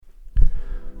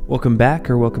Welcome back,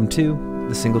 or welcome to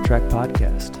the Single Track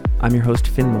Podcast. I'm your host,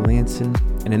 Finn Melanson,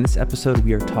 and in this episode,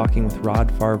 we are talking with Rod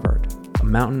Farvard, a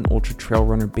mountain ultra trail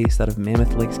runner based out of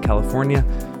Mammoth Lakes, California,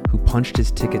 who punched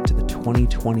his ticket to the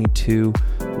 2022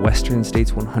 Western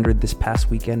States 100 this past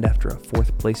weekend after a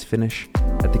fourth place finish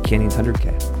at the Canyons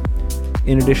 100K.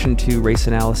 In addition to race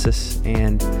analysis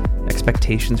and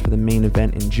expectations for the main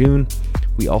event in June,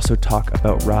 we also talk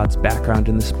about Rod's background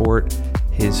in the sport,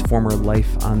 his former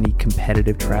life on the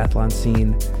competitive triathlon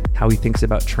scene, how he thinks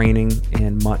about training,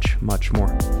 and much, much more.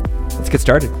 Let's get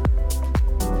started.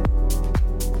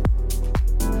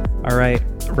 All right,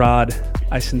 Rod,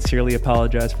 I sincerely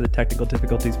apologize for the technical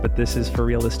difficulties, but this is for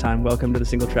real this time. Welcome to the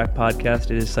Single Track Podcast.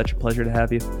 It is such a pleasure to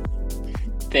have you.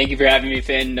 Thank you for having me,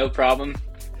 Finn. No problem.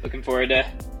 Looking forward to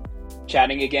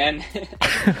chatting again.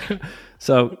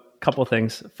 So, couple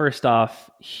things. First off,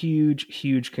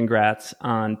 huge congrats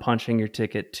on punching your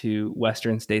ticket to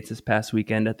Western States this past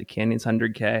weekend at the Canyons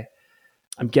 100K.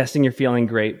 I'm guessing you're feeling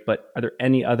great, but are there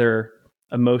any other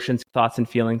emotions, thoughts, and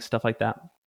feelings, stuff like that?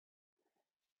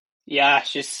 Yeah,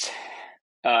 just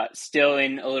still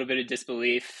in a little bit of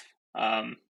disbelief.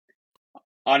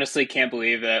 Honestly, can't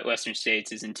believe that Western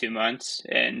States is in 2 months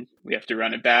and we have to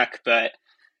run it back, but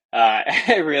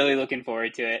really looking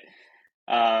forward to it.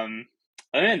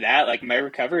 Other than that, like, my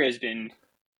recovery has been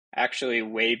actually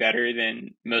way better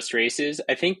than most races.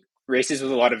 I think races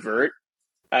with a lot of vert,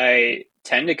 I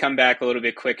tend to come back a little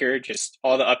bit quicker. Just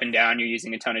all the up and down, you're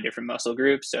using a ton of different muscle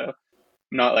groups, so I'm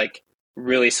not like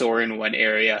really sore in one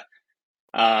area.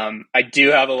 I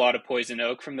do have a lot of poison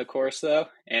oak from the course though,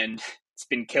 and it's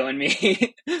been killing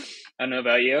me. I don't know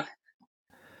about you.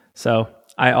 So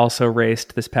I also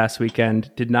raced this past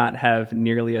weekend, did not have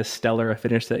nearly as stellar a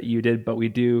finish that you did, but we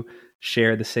do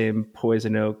share the same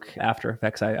poison oak after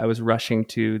effects. I was rushing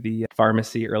to the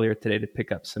pharmacy earlier today to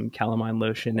pick up some calamine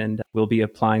lotion, and we'll be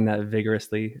applying that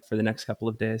vigorously for the next couple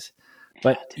of days.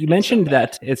 But you mentioned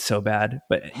that it's so bad,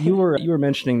 but you were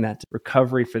mentioning that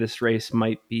recovery for this race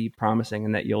might be promising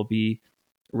and that you'll be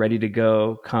ready to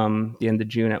go come the end of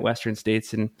June at Western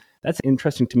States. And that's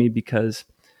interesting to me because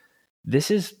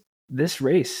this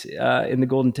race in the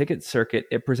Golden Ticket circuit,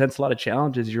 it presents a lot of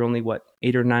challenges. You're only,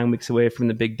 8 or 9 weeks away from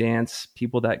the big dance.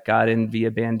 People that got in via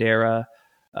Bandera,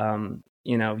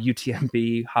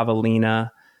 UTMB,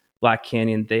 Javelina, Black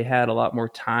Canyon, they had a lot more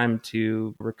time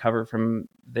to recover from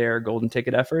their Golden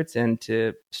Ticket efforts and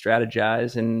to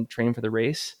strategize and train for the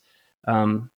race.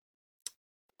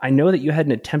 I know that you had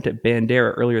an attempt at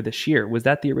Bandera earlier this year. Was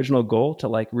that the original goal,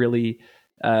 to really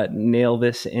nail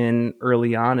this in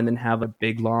early on and then have a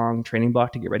big long training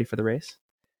block to get ready for the race?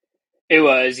 It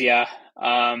was, yeah.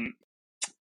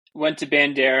 Went to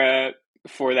Bandera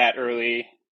for that early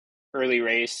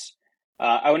race.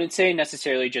 I wouldn't say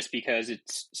necessarily just because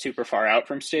it's super far out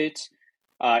from States.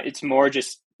 It's more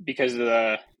just because of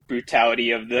the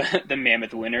brutality of the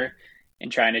Mammoth winter,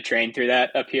 and trying to train through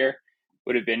that up here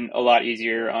would have been a lot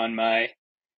easier on my,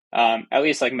 at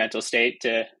least like mental state,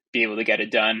 to be able to get it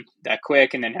done that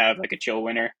quick and then have like a chill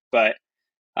winter. But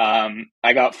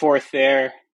I got fourth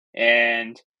there,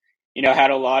 and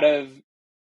had a lot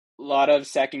of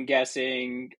second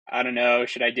guessing. I don't know,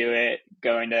 should I do it,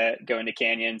 going to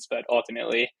Canyons, but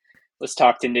ultimately was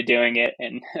talked into doing it,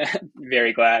 and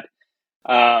very glad.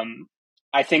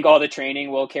 I think all the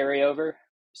training will carry over,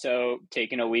 so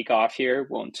taking a week off here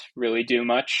won't really do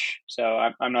much. So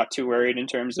I'm not too worried in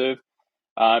terms of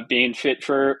being fit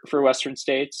for Western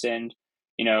States. And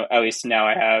at least now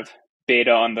I have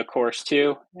beta on the course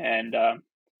too, and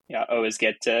always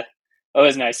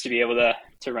nice to be able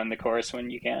to run the course when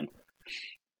you can.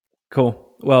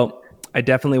 Cool. Well, I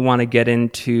definitely want to get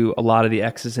into a lot of the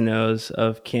X's and O's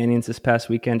of Canyons this past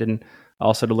weekend, and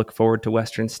also to look forward to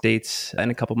Western States in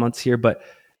a couple months here. But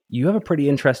you have a pretty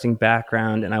interesting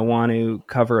background, and I want to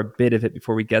cover a bit of it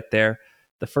before we get there.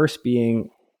 The first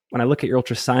being, when I look at your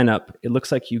ultra sign up, it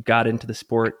looks like you got into the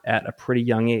sport at a pretty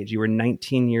young age. You were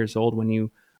 19 years old when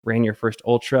you ran your first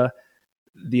ultra.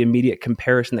 The immediate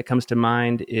comparison that comes to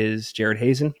mind is Jared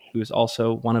Hazen, who is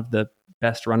also one of the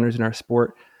best runners in our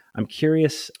sport. I'm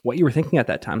curious what you were thinking at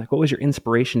that time. Like, what was your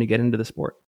inspiration to get into the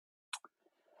sport?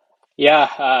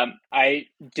 Yeah, I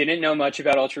didn't know much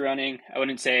about ultra running. I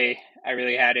wouldn't say I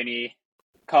really had any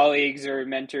colleagues or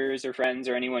mentors or friends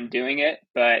or anyone doing it,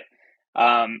 but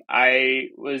I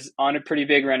was on a pretty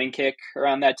big running kick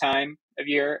around that time of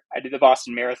year. I did the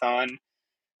Boston Marathon,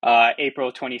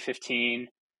 April 2015.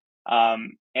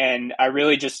 And I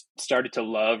really just started to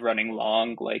love running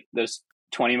long. Like, those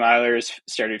 20 milers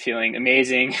started feeling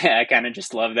amazing. I kind of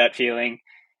just loved that feeling.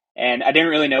 And I didn't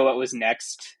really know what was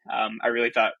next. I really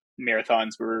thought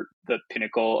marathons were the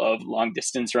pinnacle of long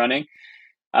distance running.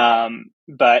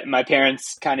 But my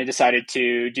parents kind of decided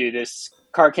to do this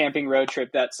car camping road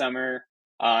trip that summer.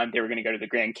 They were going to go to the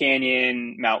Grand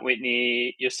Canyon, Mount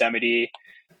Whitney, Yosemite,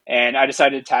 and I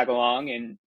decided to tag along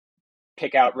and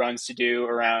pick out runs to do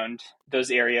around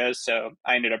those areas. So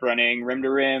I ended up running Rim to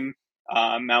Rim,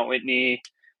 Mount Whitney,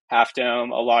 Half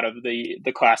Dome, a lot of the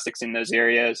classics in those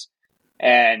areas,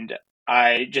 and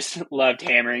I just loved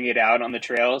hammering it out on the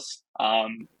trails.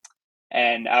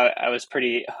 And I was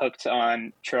pretty hooked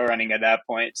on trail running at that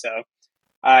point. So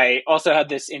I also had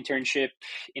this internship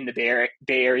in the Bay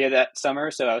Area that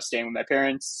summer. So I was staying with my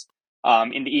parents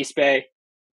in the East Bay.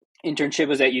 Internship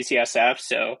was at UCSF.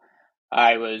 So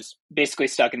I was basically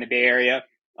stuck in the Bay Area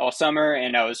all summer,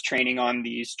 and I was training on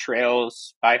these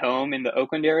trails by home in the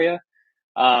Oakland area.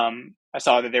 I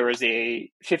saw that there was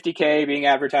a 50K being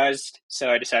advertised. So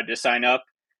I decided to sign up,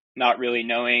 not really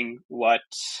knowing what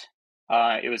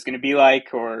it was going to be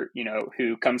like, or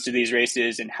who comes to these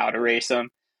races and how to race them.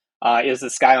 It was the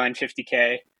Skyline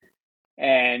 50K,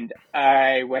 and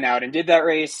I went out and did that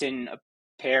race in a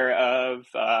pair of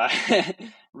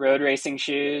road racing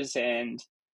shoes, and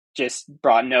just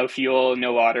brought no fuel,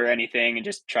 no water, anything, and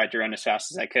just tried to run as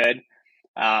fast as I could.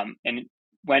 And it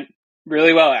went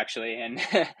really well, actually. And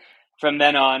from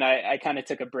then on, I kind of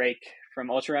took a break from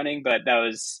ultra running, but that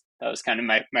was kind of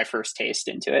my first taste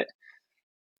into it.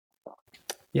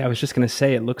 Yeah, I was just going to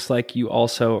say, it looks like you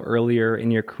also earlier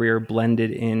in your career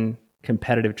blended in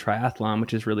competitive triathlon,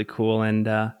 which is really cool. And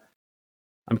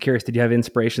I'm curious, did you have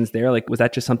inspirations there? Like, was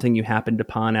that just something you happened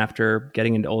upon after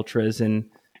getting into ultras and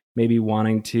maybe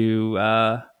wanting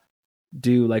to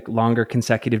do like longer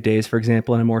consecutive days, for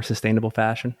example, in a more sustainable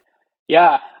fashion?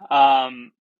 Yeah.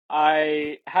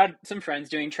 I had some friends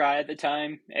doing tri at the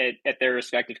time at their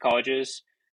respective colleges.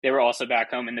 They were also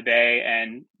back home in the Bay,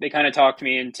 and they kind of talked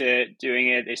me into doing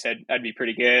it. They said I'd be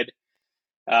pretty good.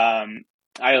 Um,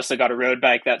 I also got a road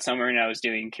bike that summer, and I was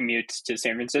doing commutes to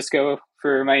San Francisco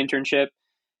for my internship.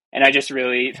 And I just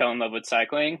really fell in love with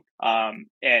cycling,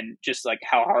 and just like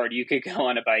how hard you could go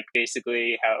on a bike,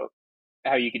 basically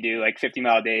how you could do like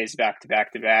 50-mile days back to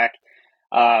back to back.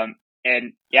 Um,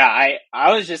 and yeah,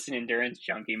 I was just an endurance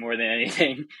junkie more than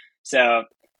anything. So,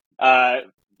 uh,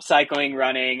 cycling,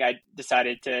 running, I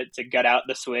decided to gut out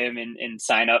the swim and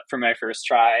sign up for my first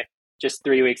try just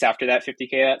 3 weeks after that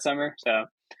 50K that summer. So,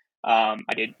 I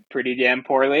did pretty damn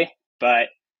poorly, but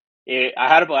I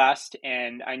had a blast,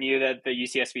 and I knew that the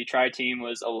UCSB Tri team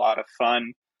was a lot of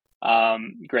fun.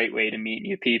 Great way to meet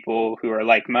new people who are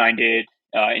like-minded,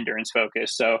 endurance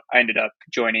focused. So I ended up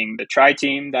joining the Tri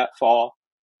team that fall.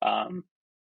 Um,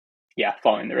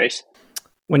 following the race.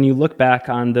 When you look back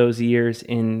on those years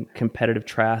in competitive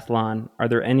triathlon, are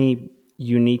there any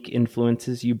unique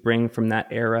influences you bring from that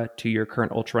era to your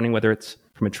current ultra running, whether it's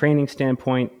from a training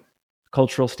standpoint,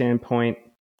 cultural standpoint,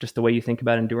 just the way you think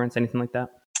about endurance, anything like that?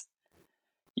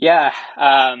 Yeah,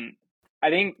 I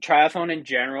think triathlon in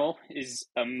general is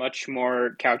a much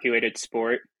more calculated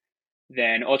sport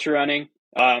than ultra running,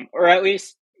 or at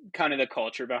least kind of the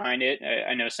culture behind it.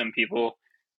 I know some people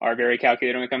are very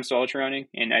calculated when it comes to ultra running,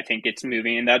 and I think it's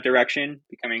moving in that direction,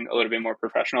 becoming a little bit more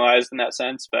professionalized in that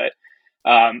sense. But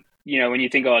when you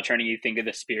think of ultra running, you think of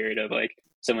the spirit of like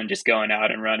someone just going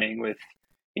out and running with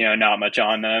not much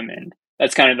on them, and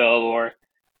that's kind of the allure.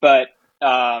 But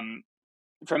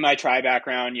from my tri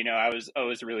background, I was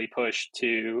always really pushed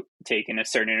to take in a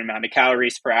certain amount of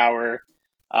calories per hour.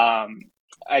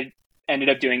 I ended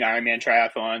up doing Ironman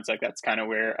triathlons. Like that's kind of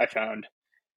where I found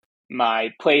my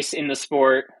place in the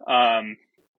sport.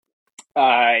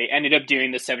 I ended up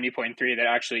doing the 70.3 that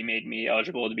actually made me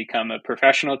eligible to become a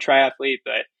professional triathlete,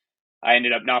 but I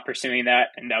ended up not pursuing that,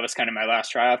 and that was kind of my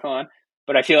last triathlon.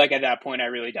 But I feel like at that point I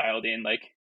really dialed in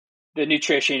like the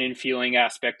nutrition and fueling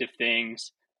aspect of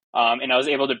things. And I was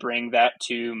able to bring that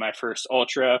to my first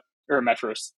ultra, or my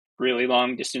first really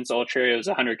long distance ultra. It was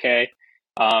 100K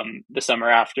the summer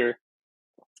after.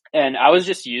 And I was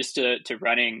just used to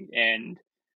running and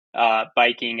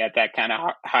biking at that kind of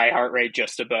high heart rate,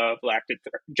 just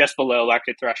just below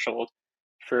lactate threshold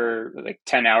for like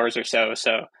 10 hours or so.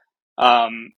 So,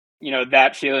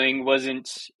 that feeling wasn't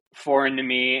foreign to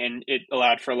me, and it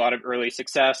allowed for a lot of early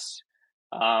success.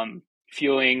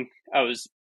 Fueling, I was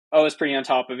pretty on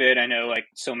top of it. I know like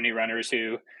so many runners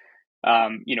who,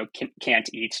 can't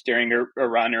eat during a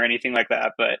run or anything like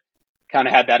that, but kind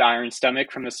of had that iron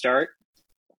stomach from the start.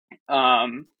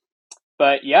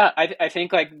 But yeah, I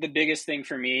think like the biggest thing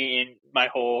for me in my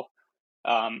whole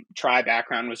tri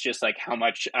background was just like how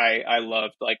much I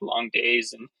loved like long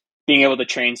days and being able to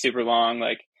train super long.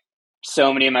 Like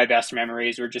so many of my best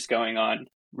memories were just going on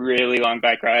really long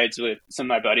bike rides with some of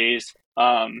my buddies.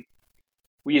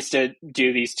 we used to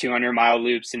do these 200-mile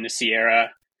loops in the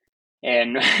Sierra,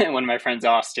 and one of my friends,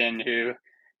 Austin, who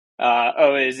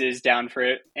always is down for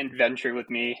an adventure with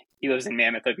me. He lives in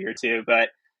Mammoth up here too, but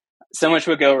so much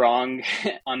would go wrong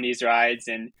on these rides,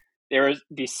 and there would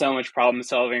be so much problem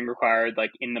solving required,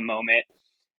 like in the moment.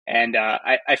 And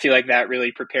I feel like that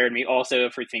really prepared me also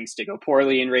for things to go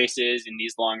poorly in races in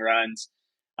these long runs.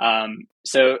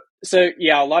 So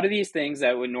yeah, a lot of these things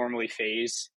that would normally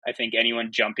phase, I think,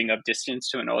 anyone jumping up distance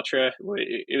to an ultra,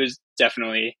 it was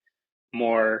definitely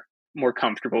more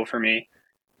comfortable for me.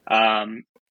 Um,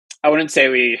 I wouldn't say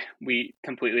we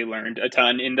completely learned a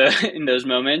ton in the in those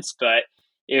moments, but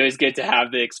it was good to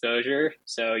have the exposure,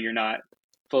 so you're not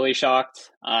fully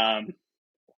shocked. And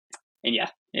yeah,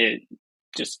 it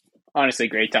just honestly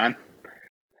great time.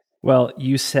 Well,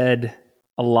 you said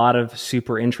a lot of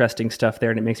super interesting stuff there,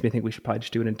 and it makes me think we should probably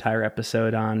just do an entire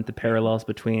episode on the parallels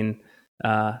between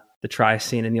the tri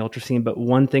scene and the ultra scene. But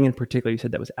one thing in particular you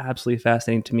said that was absolutely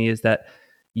fascinating to me is that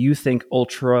you think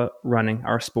ultra running,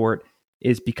 our sport,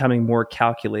 is becoming more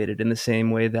calculated in the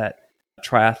same way that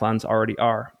triathlons already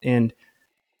are. And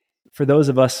for those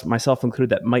of us, myself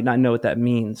included, that might not know what that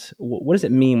means, what does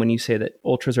it mean when you say that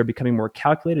ultras are becoming more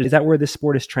calculated? Is that where this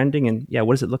sport is trending? And yeah,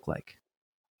 what does it look like?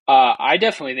 I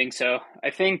definitely think so. I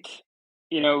think,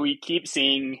 we keep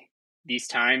seeing these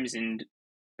times and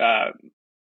uh,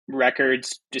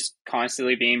 records just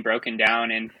constantly being broken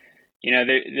down. And,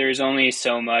 there's only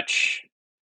so much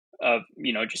of,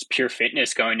 just pure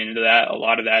fitness going into that. A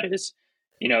lot of that is,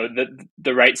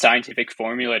 the right scientific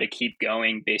formula to keep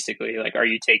going, basically. Like, are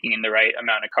you taking in the right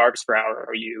amount of carbs per hour?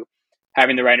 Are you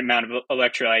having the right amount of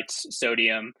electrolytes,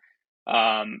 sodium,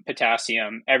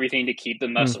 potassium, everything to keep the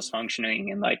muscles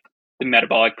functioning and like the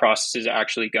metabolic processes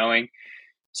actually going.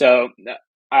 So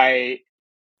I,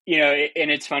 and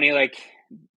it's funny, like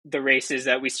the races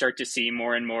that we start to see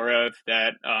more and more of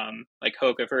that, like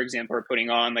Hoka, for example, are putting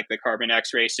on like the Carbon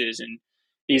X races and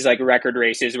these like record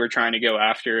races we're trying to go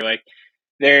after. Like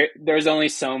there's only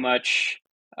so much,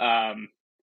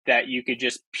 that you could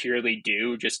just purely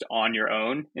do just on your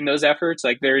own in those efforts.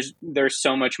 Like there's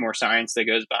so much more science that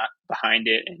goes behind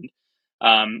it.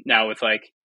 And now with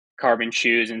like carbon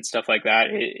shoes and stuff like that,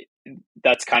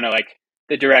 that's kind of like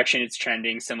the direction it's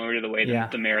trending, similar to the way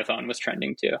the marathon was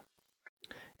trending too.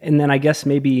 And then I guess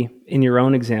maybe in your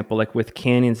own example, like with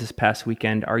Canyons this past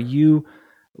weekend, are you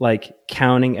like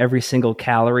counting every single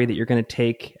calorie that you're going to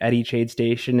take at each aid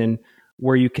station? And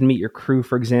where you can meet your crew,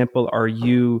 for example, are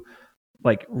you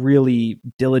like really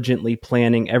diligently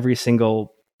planning every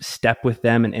single step with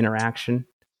them and interaction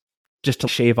just to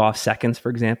shave off seconds,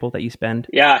 for example, that you spend?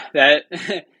 Yeah, that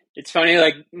it's funny,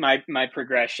 like my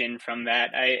progression from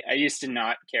that. I used to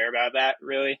not care about that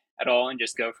really at all and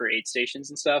just go for aid stations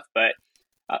and stuff. But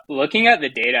looking at the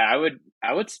data,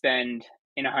 I would spend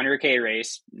in a 100K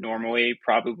race normally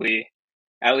probably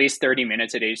at least 30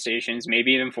 minutes at aid stations,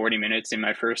 maybe even 40 minutes in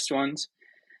my first ones.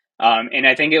 And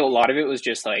I think a lot of it was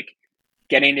just like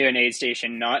getting to an aid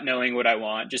station, not knowing what I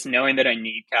want, just knowing that I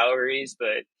need calories,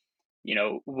 but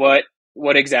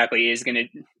what exactly is going to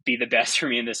be the best for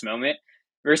me in this moment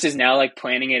versus now like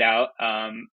planning it out.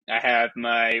 I have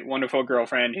my wonderful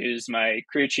girlfriend who's my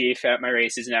crew chief at my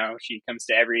races now. She comes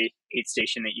to every aid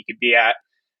station that you could be at.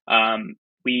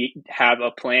 We have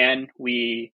a plan.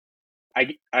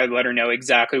 I let her know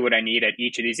exactly what I need at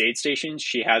each of these aid stations.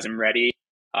 She has them ready,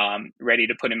 ready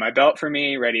to put in my belt for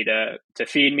me, ready to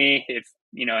feed me if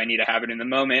I need to have it in the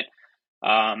moment.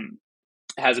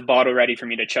 Has a bottle ready for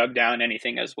me to chug down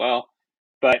anything as well.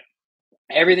 But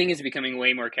everything is becoming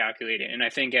way more calculated. And I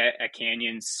think at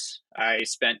Canyons, I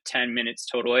spent 10 minutes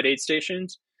total at aid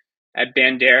stations. At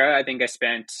Bandera, I think I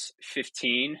spent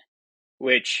 15,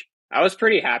 which I was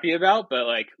pretty happy about. But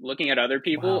like looking at other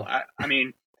people, wow. I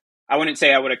mean, I wouldn't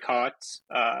say I would have caught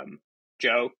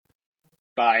Joe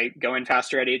by going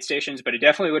faster at aid stations, but it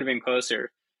definitely would have been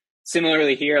closer.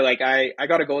 Similarly here, like I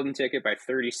got a golden ticket by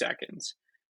 30 seconds.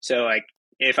 So like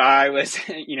if I was,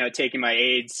 taking my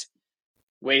aids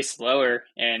way slower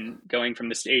and going from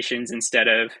the stations instead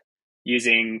of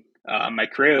using my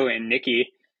crew and Nikki,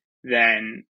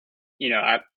 then,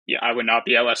 I would not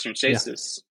be at Western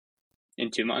States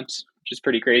in 2 months, which is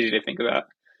pretty crazy to think about.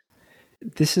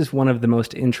 This is one of the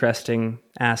most interesting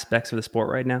aspects of the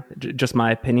sport right now, just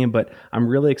my opinion, but I'm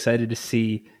really excited to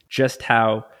see just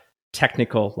how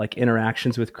technical like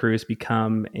interactions with crews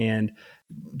become and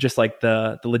just like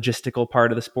the logistical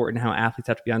part of the sport and how athletes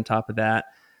have to be on top of that.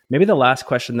 Maybe the last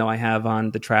question though I have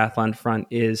on the triathlon front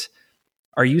is,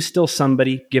 are you still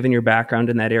somebody, given your background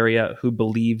in that area, who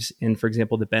believes in, for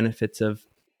example, the benefits of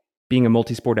being a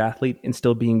multi-sport athlete and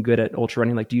still being good at ultra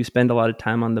running? Like, do you spend a lot of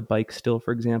time on the bike still,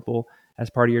 for example, as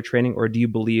part of your training, or do you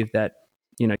believe that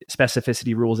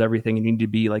specificity rules everything and you need to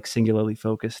be like singularly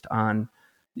focused on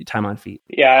time on feet?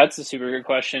 Yeah, that's a super good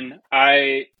question.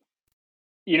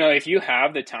 If you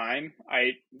have the time,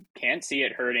 I can't see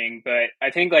it hurting, but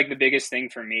I think like the biggest thing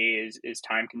for me is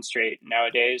time constraint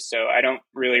nowadays. So I don't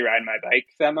really ride my bike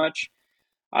that much.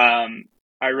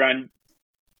 I run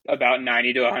about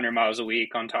 90 to 100 miles a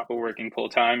week on top of working full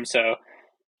time. So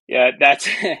yeah, that's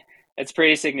that's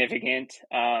pretty significant.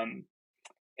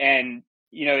 And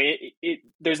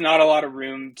there's not a lot of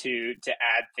room to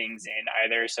add things in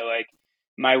either. So like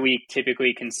my week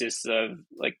typically consists of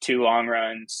like 2 long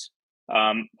runs,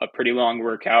 a pretty long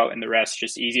workout, and the rest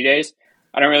just easy days.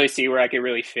 I don't really see where I could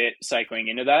really fit cycling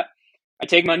into that. I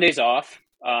take Mondays off.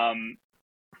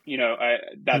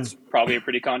 That's probably a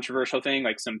pretty controversial thing.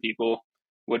 Like some people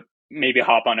would maybe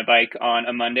hop on a bike on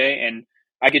a Monday, and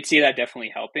I could see that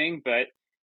definitely helping. But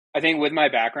I think with my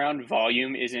background,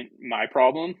 volume isn't my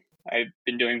problem. I've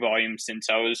been doing volume since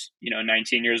I was,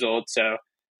 19 years old. So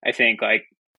I think like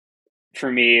for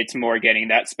me, it's more getting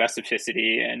that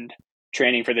specificity and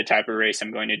training for the type of race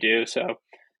I'm going to do. So,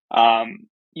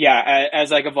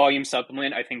 as like a volume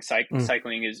supplement, I think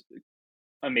cycling is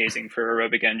amazing for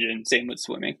aerobic engine. Same with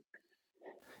swimming.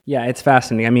 Yeah, it's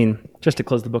fascinating. I mean, just to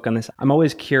close the book on this, I'm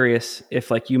always curious if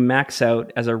like you max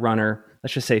out as a runner,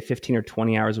 let's just say 15 or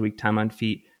 20 hours a week time on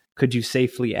feet, could you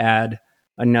safely add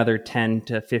another 10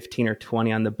 to 15 or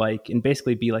 20 on the bike and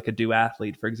basically be like a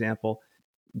duathlete, for example,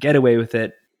 get away with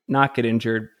it, not get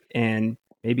injured, and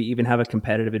maybe even have a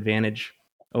competitive advantage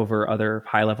over other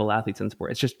high level athletes in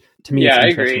sport? It's just, to me, it's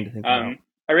interesting to think about.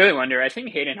 I really wonder. I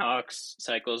think Hayden Hawks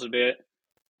cycles a bit,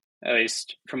 at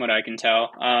least from what I can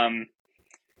tell.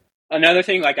 Another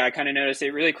thing, like I kind of noticed,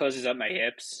 it really closes up my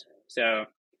hips. So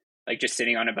like just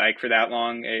sitting on a bike for that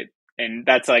long, and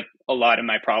that's like a lot of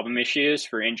my problem issues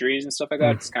for injuries and stuff like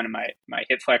that. It's kind of my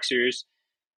hip flexors.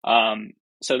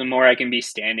 So the more I can be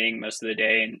standing most of the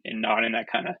day and not in that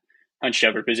kind of hunched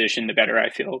over position, the better I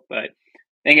feel. But I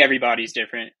think everybody's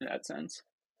different in that sense.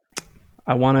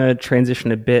 I want to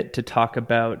transition a bit to talk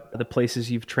about the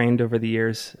places you've trained over the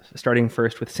years, starting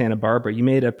first with Santa Barbara. You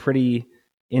made a pretty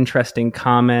interesting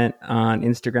comment on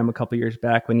Instagram a couple years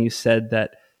back when you said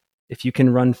that if you can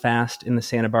run fast in the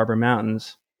Santa Barbara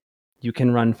mountains, you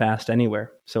can run fast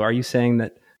anywhere. So are you saying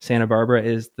that Santa Barbara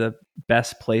is the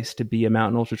best place to be a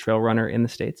mountain ultra trail runner in the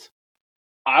States?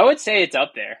 I would say it's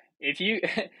up there.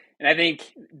 And I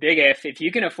think if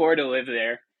you can afford to live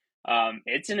there,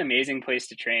 it's an amazing place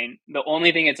to train. The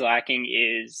only thing it's lacking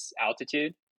is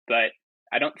altitude, but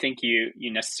I don't think you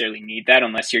necessarily need that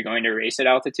unless you're going to race at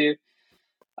altitude.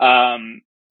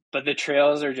 But the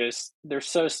trails they're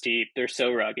so steep, they're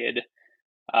so rugged.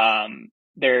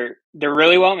 They're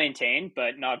really well maintained,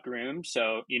 but not groomed.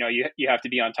 So, you have to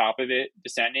be on top of it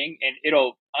descending, and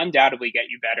it'll undoubtedly get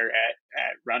you better at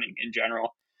running in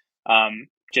general.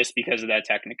 Just because of that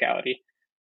technicality.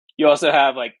 You also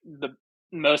have like the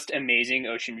most amazing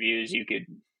ocean views you could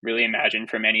really imagine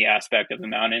from any aspect of the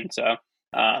mountain. So,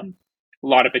 a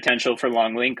lot of potential for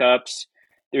long link ups.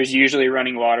 There's usually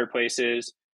running water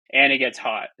places, and it gets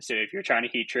hot. So if you're trying to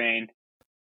heat train,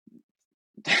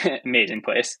 amazing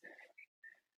place.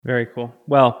 Very cool.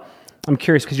 Well, I'm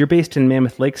curious because you're based in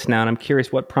Mammoth Lakes now, and I'm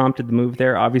curious what prompted the move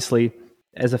there. Obviously,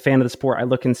 as a fan of the sport, I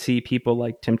look and see people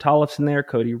like Tim Tollefson there,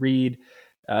 Cody Reed,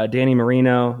 Danny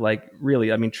Marino, like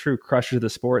really, I mean, true crushers of the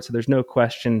sport. So there's no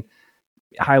question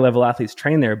high-level athletes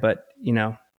train there, but,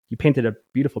 you painted a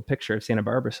beautiful picture of Santa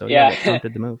Barbara. So yeah, what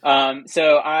prompted the move?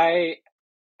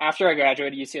 After I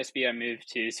graduated UCSB, I moved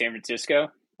to San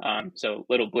Francisco. So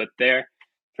little blip there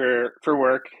for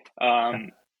work.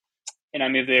 And I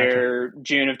moved there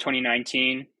June of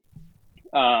 2019.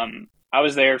 I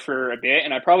was there for a bit,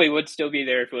 and I probably would still be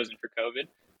there if it wasn't for COVID.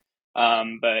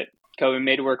 But COVID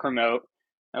made work remote.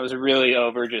 I was really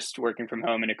over just working from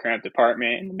home in a cramped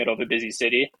apartment in the middle of a busy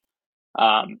city.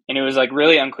 And it was like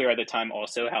really unclear at the time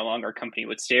also how long our company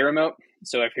would stay remote.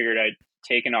 So I figured I'd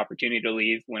take an opportunity to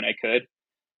leave when I could.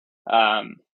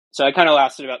 So I kind of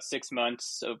lasted about 6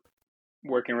 months of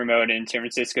working remote in San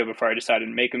Francisco before I decided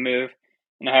to make a move.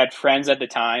 And I had friends at the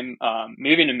time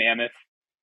moving to Mammoth.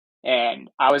 And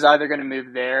I was either going to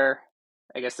move there,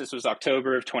 I guess this was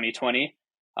October of 2020.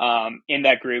 In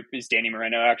that group is Danny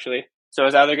Moreno, actually. So I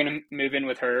was either going to move in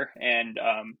with her and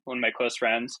one of my close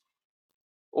friends,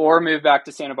 or move back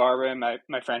to Santa Barbara.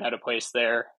 My friend had a place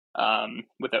there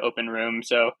with an open room.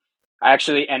 So I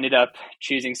actually ended up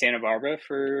choosing Santa Barbara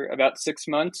for about 6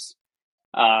 months,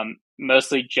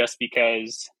 mostly just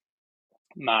because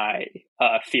my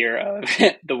fear of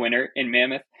the winter in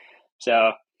Mammoth.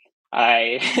 So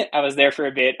I was there for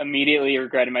a bit, immediately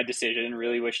regretted my decision,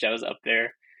 really wished I was up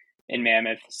there in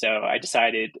Mammoth. So I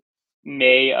decided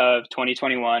May of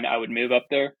 2021 I would move up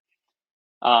there.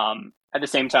 At the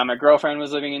same time, my girlfriend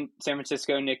was living in San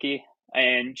Francisco, Nikki,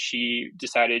 and she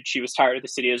decided she was tired of the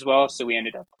city as well. So we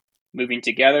ended up moving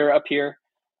together up here.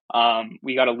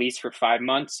 We got a lease for 5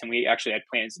 months, and we actually had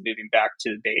plans of moving back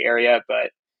to the Bay Area,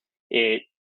 but it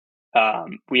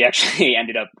we actually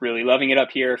ended up really loving it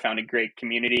up here. Found a great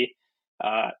community.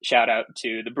 Shout out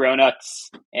to the Bro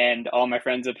Nuts and all my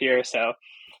friends up here. So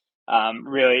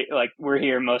really, like, we're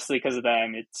here mostly because of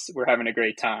them. We're having a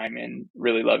great time and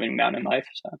really loving mountain life.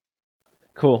 So.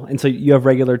 Cool. And so you have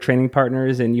regular training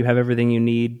partners, and you have everything you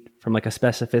need from like a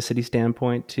specificity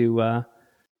standpoint to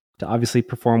obviously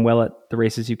perform well at the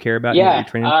races you care about. Yeah, You're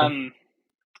training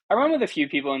for? I run with a few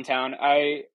people in town.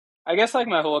 I guess like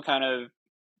my whole kind of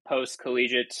post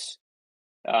collegiate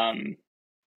um,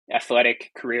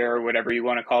 athletic career or whatever you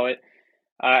want to call it.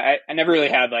 I never really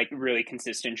had like really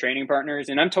consistent training partners,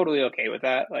 and I'm totally okay with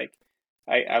that. Like,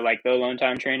 I like the alone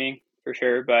time training for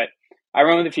sure, but I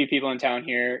run with a few people in town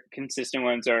here. Consistent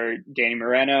ones are Danny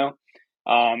Moreno,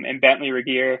 and Bentley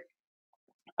Regier.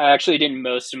 I actually did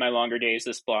most of my longer days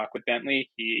this block with Bentley.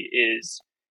 He is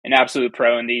an absolute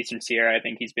pro in the Eastern Sierra. I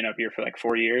think he's been up here for like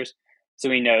 4 years. So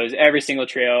he knows every single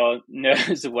trail,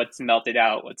 knows what's melted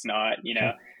out, what's not.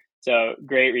 So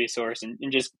great resource and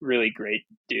just really great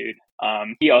dude.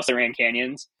 He also ran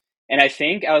canyons. And I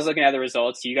think I was looking at the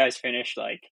results. You guys finished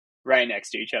like right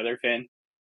next to each other, Finn.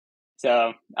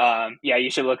 So yeah, you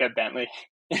should look at Bentley.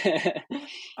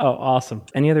 Oh, awesome.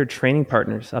 Any other training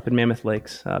partners up in Mammoth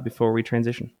Lakes before we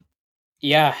transition?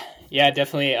 Yeah,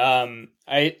 definitely.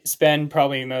 I spend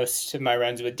probably most of my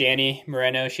runs with Danny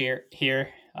Moreno here.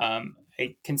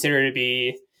 I consider her to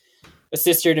be a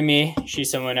sister to me.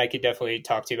 She's someone I could definitely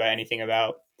talk to about anything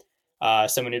about.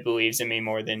 Someone who believes in me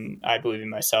more than I believe in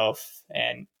myself,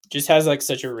 and just has like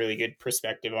such a really good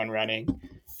perspective on running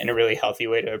and a really healthy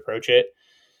way to approach it.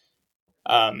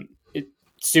 It's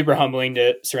super humbling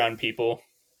to surround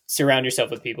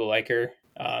yourself with people like her.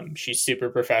 She's super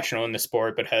professional in the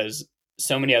sport, but has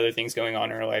so many other things going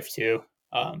on in her life too.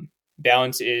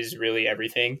 Balance is really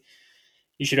everything.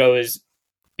 You should always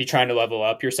be trying to level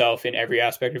up yourself in every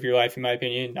aspect of your life, in my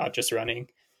opinion, not just running.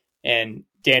 And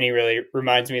Danny really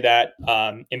reminds me of that,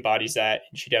 embodies that,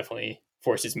 and she definitely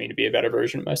forces me to be a better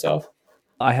version of myself.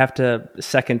 I have to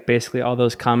second basically all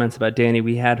those comments about Danny.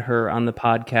 We had her on the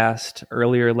podcast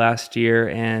earlier last year,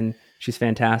 and she's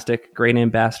fantastic. Great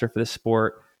ambassador for the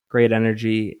sport, great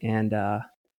energy. And yeah,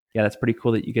 that's pretty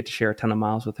cool that you get to share a ton of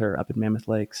miles with her up in Mammoth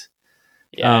Lakes.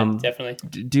 Yeah, definitely.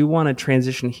 Do you want to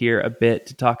transition here a bit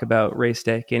to talk about race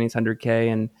day, Canyons 100K?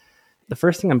 And the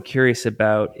first thing I'm curious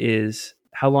about is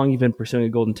how long you've been pursuing a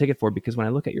golden ticket for, because when I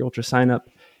look at your ultra sign up,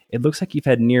 it looks like you've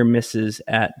had near misses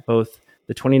at both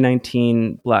the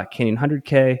 2019 Black Canyon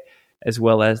 100K as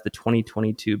well as the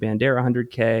 2022 Bandera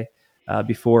 100K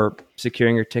before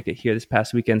securing your ticket here this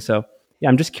past weekend. So yeah,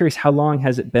 I'm just curious, how long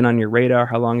has it been on your radar?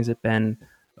 How long has it been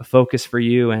a focus for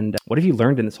you? And what have you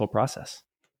learned in this whole process?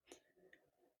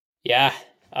 Yeah,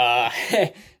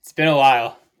 it's been a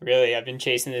while, really. I've been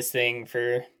chasing this thing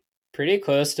for pretty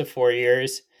close to 4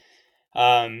 years.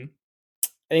 I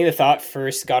think the thought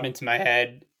first got into my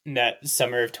head in that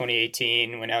summer of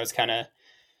 2018 when I was kind of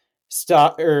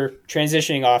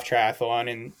transitioning off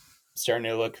triathlon and starting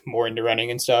to look more into running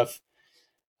and stuff.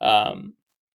 I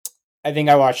think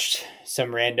I watched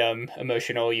some random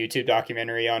emotional YouTube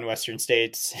documentary on Western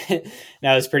States, and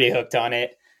I was pretty hooked on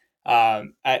it.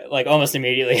 I like almost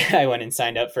immediately I went and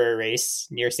signed up for a race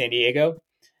near San Diego.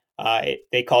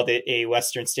 They called it a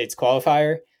Western States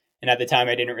qualifier, and at the time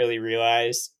I didn't really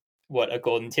realize what a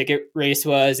golden ticket race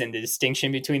was and the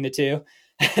distinction between the two.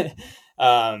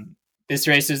 This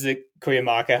race was the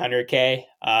Cuyamaca 100K.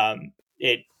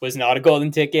 It was not a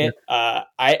golden ticket.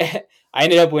 I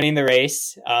ended up winning the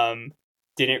race.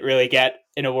 Didn't really get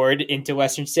an award into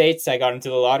Western States. I got into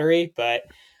the lottery, but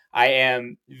I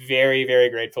am very, very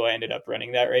grateful I ended up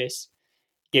running that race.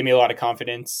 Gave me a lot of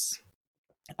confidence.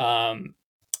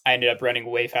 I ended up running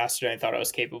way faster than I thought I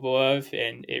was capable of,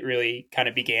 and it really kind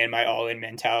of began my all-in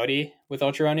mentality with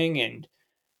ultra running and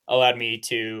allowed me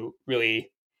to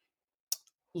really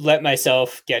let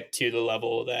myself get to the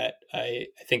level that I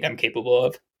think I'm capable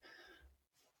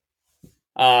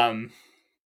of.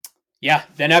 Yeah,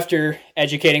 then after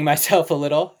educating myself a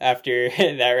little after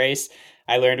that race,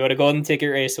 I learned what a golden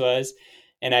ticket race was,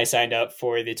 and I signed up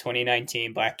for the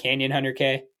 2019 Black Canyon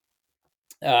 100K.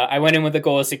 I went in with the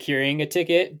goal of securing a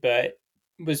ticket, but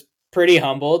was pretty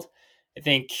humbled. I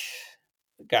think,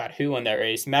 God, who won that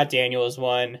race? Matt Daniels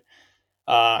won.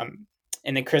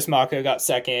 And then Chris Mako got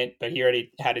second, but he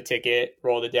already had a ticket,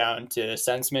 rolled it down to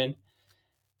Sensman,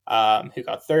 who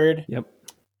got third. Yep.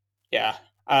 Yeah.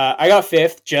 I got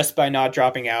fifth just by not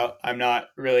dropping out. I'm not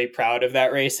really proud of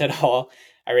that race at all.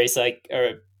 I raced like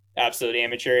an absolute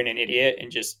amateur and an idiot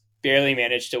and just barely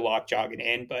managed to walk jogging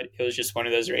in, but it was just one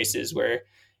of those races where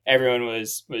everyone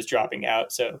was dropping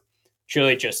out. So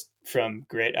truly just from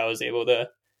grit, I was able to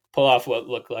pull off what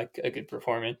looked like a good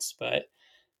performance. But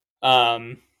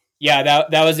yeah,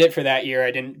 that was it for that year.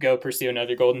 I didn't go pursue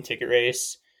another golden ticket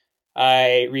race.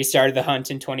 I restarted the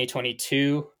hunt in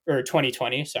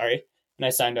 2020, sorry. And I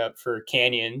signed up for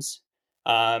Canyons,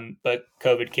 but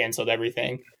COVID canceled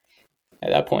everything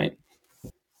at that point.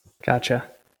 Gotcha.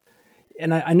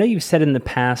 And I know you've said in the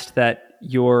past that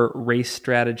your race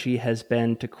strategy has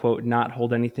been to, quote, not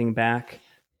hold anything back.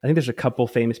 I think there's a couple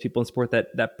famous people in sport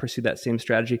that pursue that same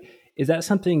strategy. Is that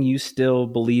something you still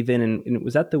believe in? And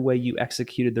was that the way you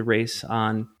executed the race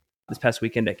on this past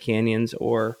weekend at Canyons?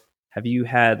 Or have you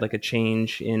had like a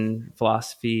change in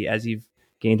philosophy as you've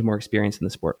gained more experience in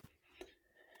the sport?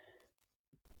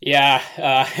 Yeah,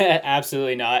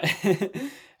 absolutely not.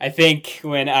 I think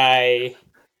when I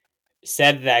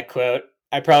said that quote,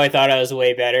 I probably thought I was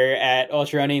way better at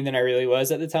ultra running than I really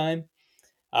was at the time.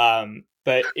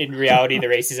 But in reality, the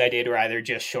races I did were either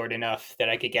just short enough that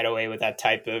I could get away with that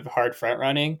type of hard front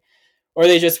running, or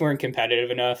they just weren't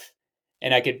competitive enough.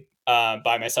 And I could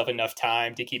buy myself enough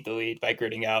time to keep the lead by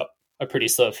gritting out a pretty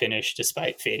slow finish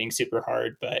despite fading super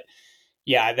hard. But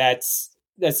yeah, that's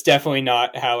definitely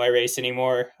not how I race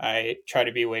anymore. I try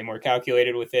to be way more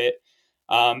calculated with it.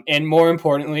 And more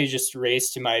importantly, just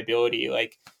race to my ability.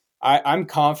 Like I'm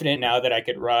confident now that I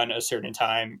could run a certain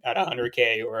time at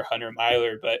 100K or a 100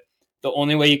 miler, but the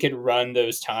only way you could run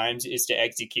those times is to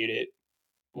execute it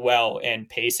well and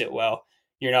pace it well.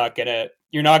 You're not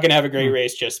gonna have a great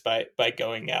race just by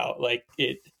going out like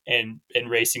it and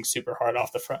racing super hard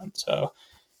off the front. So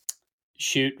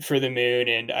shoot for the moon,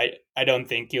 and I don't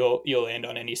think you'll land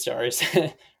on any stars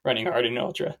running hard in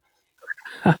ultra.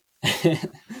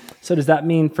 So does that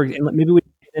mean maybe we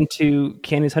get into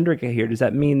Canyons 100K here? Does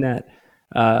that mean that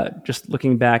just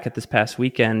looking back at this past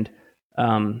weekend,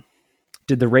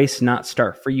 did the race not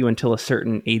start for you until a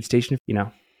certain aid station? You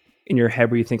know, in your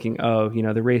head, were you thinking, oh, you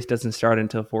know, the race doesn't start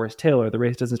until Forest Hill, or the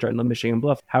race doesn't start until Michigan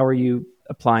Bluff? How are you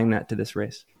applying that to this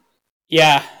race?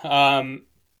 Yeah.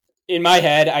 In my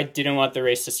head, I didn't want the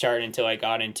race to start until I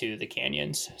got into the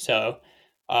canyons. So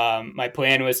my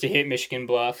plan was to hit Michigan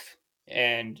Bluff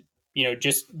and, you know,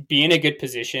 just be in a good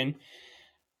position.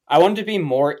 I wanted to be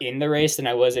more in the race than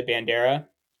I was at Bandera.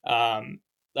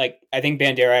 Like I think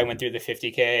Bandera, I went through the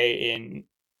 50K in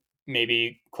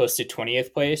maybe close to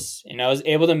 20th place, and I was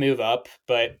able to move up,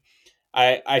 but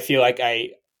I feel like I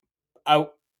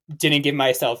didn't give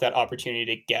myself that opportunity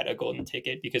to get a golden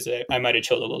ticket because I might have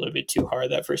chilled a little bit too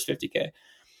hard that first 50K.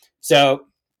 So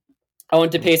I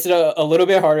wanted to pace it a little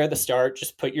bit harder at the start,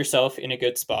 just put yourself in a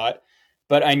good spot.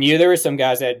 But I knew there were some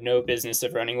guys I had no business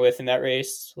of running with in that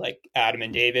race, like Adam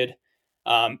and David.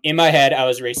 In my head, I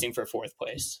was racing for fourth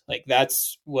place. Like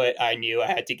that's what I knew I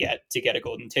had to get a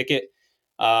golden ticket.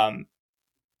 And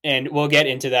we'll get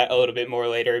into that a little bit more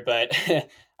later, but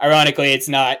ironically, it's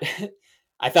not.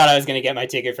 I thought I was going to get my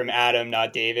ticket from Adam,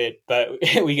 not David, but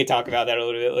we could talk about that a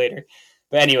little bit later.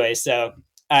 But anyway, so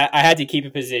I had to keep a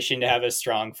position to have a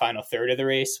strong final third of the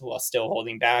race while still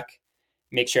holding back,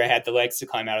 make sure I had the legs to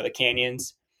climb out of the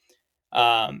canyons.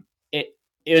 It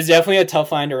was definitely a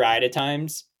tough line to ride at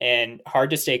times and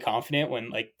hard to stay confident when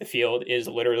like the field is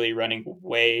literally running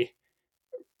way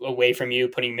away from you,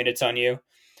 putting minutes on you.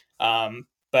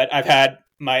 But I've had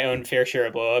my own fair share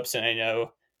of blowups, and I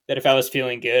know that if I was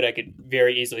feeling good, I could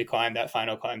very easily climb that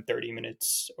final climb 30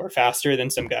 minutes or faster than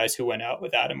some guys who went out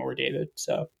with Adam or David.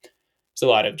 So it's a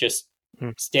lot of just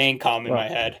staying calm in my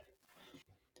head.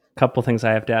 A couple things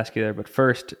I have to ask you there, but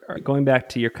first, going back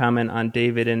to your comment on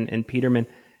David and Peterman,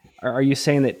 are you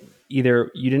saying that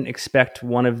either you didn't expect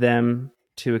one of them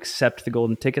to accept the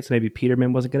golden tickets, maybe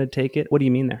Peterman wasn't going to take it? What do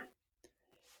you mean there?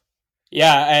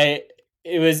 Yeah,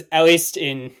 it was at least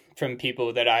from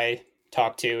people that I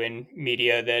talked to in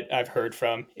media that I've heard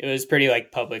from, it was pretty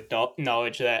like public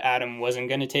knowledge that Adam wasn't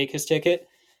going to take his ticket.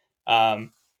 So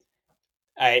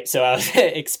I was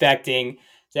expecting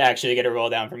to actually get a roll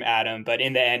down from Adam, but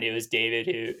in the end, it was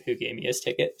David who gave me his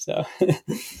ticket. So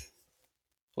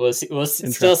we'll see. We'll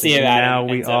still see if Adam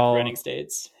ends up running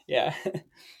states. Yeah.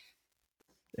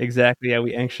 Exactly. Yeah,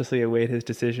 we anxiously await his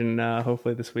decision.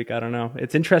 Hopefully this week. I don't know.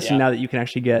 It's interesting now that you can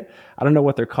actually get. I don't know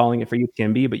what they're calling it for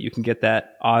UTMB, but you can get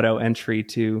that auto entry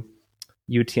to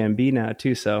UTMB now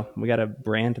too. So we got to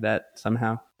brand that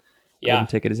somehow. Yeah, golden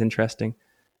ticket is interesting.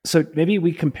 So maybe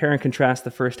we compare and contrast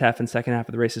the first half and second half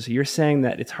of the races. So you're saying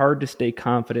that it's hard to stay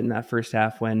confident in that first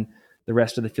half when the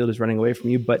rest of the field is running away from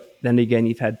you. But then again,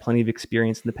 you've had plenty of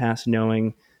experience in the past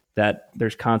knowing that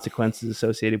there's consequences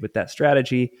associated with that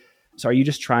strategy. So are you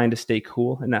just trying to stay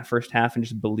cool in that first half and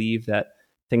just believe that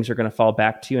things are going to fall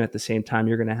back to you, and at the same time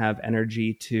you're going to have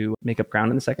energy to make up ground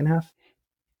in the second half?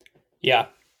 Yeah,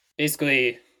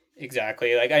 basically,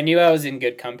 exactly. Like, I knew I was in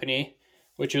good company,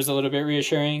 which was a little bit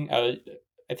reassuring.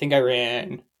 I think I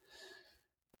ran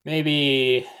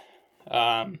maybe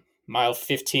mile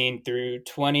 15 through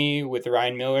 20 with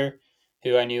Ryan Miller,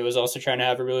 who I knew was also trying to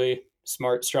have a really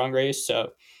smart, strong race.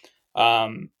 So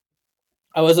um,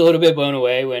 I was a little bit blown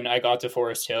away when I got to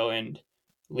Forest Hill and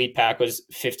lead pack was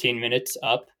 15 minutes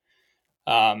up.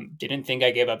 Didn't think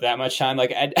I gave up that much time.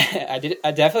 Like I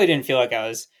definitely didn't feel like I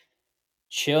was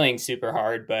chilling super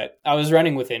hard, but I was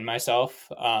running within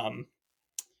myself.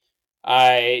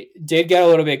 I did get a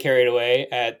little bit carried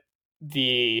away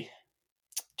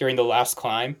during the last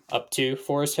climb up to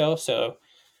Forest Hill. So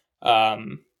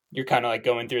you're kind of like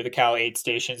going through the Cal 8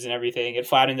 stations and everything. It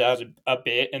flattened out a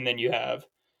bit, and then you have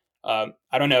I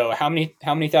don't know how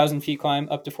many thousand feet climb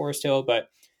up to Forest Hill, but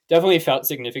definitely felt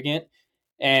significant.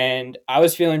 And I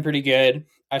was feeling pretty good.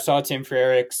 I saw Tim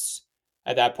Frerichs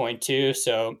at that point too,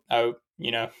 so I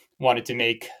wanted to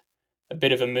make a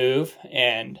bit of a move,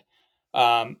 and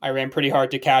I ran pretty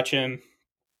hard to catch him,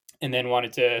 and then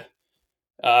wanted to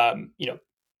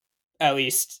at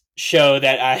least show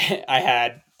that I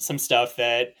had some stuff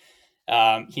that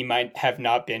he might have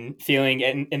not been feeling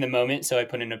in the moment. So I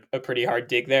put in a pretty hard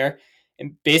dig there.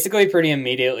 And basically pretty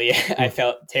immediately, I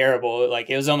felt terrible.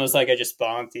 Like, it was almost like I just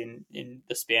bonked in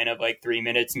the span of like 3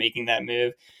 minutes making that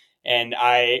move. And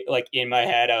I, like, in my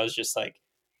head, I was just like,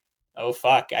 oh,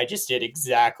 fuck, I just did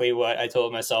exactly what I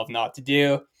told myself not to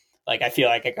do. Like, I feel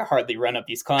like I could hardly run up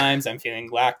these climbs. I'm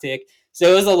feeling lactic.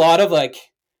 So it was a lot of like,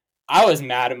 I was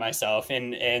mad at myself.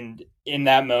 And in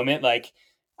that moment, like,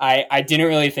 I didn't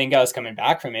really think I was coming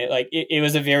back from it. Like, it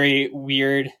was a very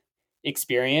weird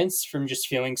experience from just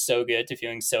feeling so good to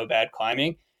feeling so bad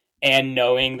climbing, and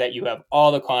knowing that you have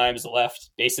all the climbs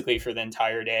left basically for the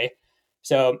entire day.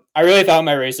 So I really thought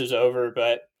my race was over,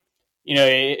 but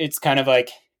it's kind of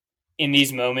like in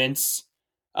these moments,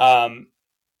 I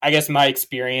guess my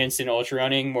experience in ultra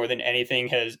running more than anything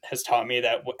has taught me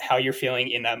that how you're feeling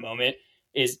in that moment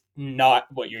is not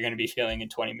what you're going to be feeling in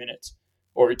 20 minutes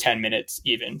or 10 minutes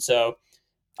even. So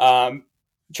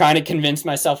trying to convince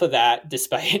myself of that,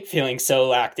 despite feeling so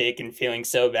lactic and feeling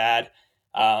so bad,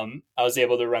 I was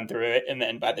able to run through it. And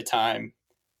then by the time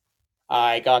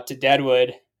I got to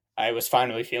Deadwood, I was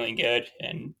finally feeling good,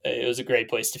 and it was a great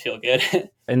place to feel good.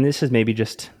 And this is maybe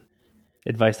just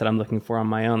advice that I'm looking for on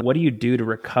my own. What do you do to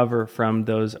recover from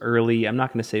those early, I'm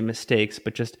not going to say mistakes,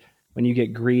 but just when you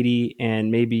get greedy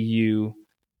and maybe you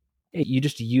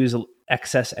just use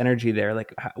excess energy there?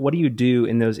 Like, what do you do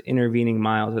in those intervening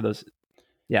miles, or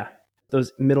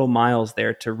those middle miles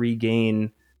there, to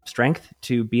regain strength,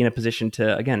 to be in a position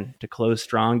to, again, to close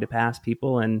strong, to pass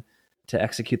people, and to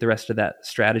execute the rest of that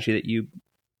strategy that you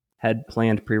had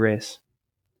planned pre-race?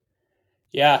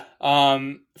 Yeah.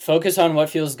 Focus on what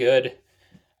feels good.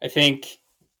 I think,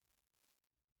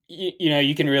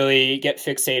 you can really get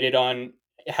fixated on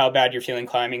how bad you're feeling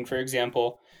climbing, for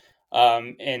example,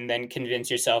 and then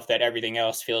convince yourself that everything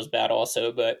else feels bad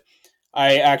also. But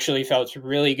I actually felt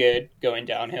really good going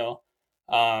downhill.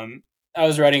 I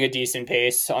was running a decent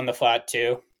pace on the flat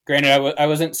too. Granted, I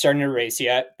wasn't starting to race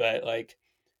yet, but like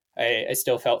I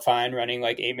still felt fine running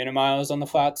like 8-minute miles on the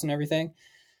flats and everything.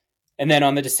 And then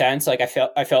on the descents, like I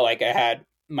felt like I had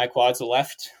my quads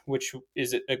left, which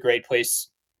is a great place.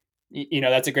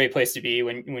 That's a great place to be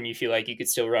when you feel like you could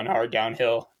still run hard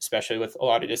downhill, especially with a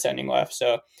lot of descending left.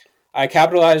 So I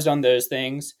capitalized on those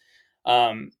things.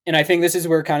 And I think this is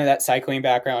where kind of that cycling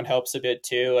background helps a bit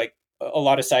too. Like, a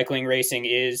lot of cycling racing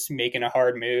is making a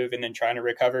hard move and then trying to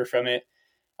recover from it.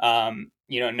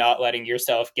 Not letting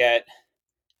yourself get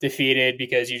defeated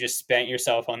because you just spent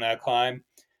yourself on that climb,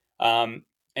 and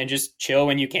just chill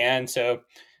when you can. So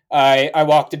I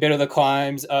walked a bit of the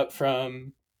climbs up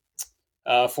from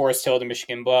Forest Hill to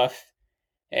Michigan Bluff.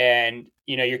 And,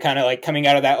 you're kind of like coming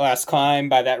out of that last climb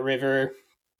by that river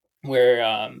where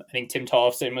I think Tim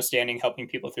Tollefson was standing helping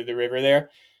people through the river there.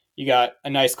 You got a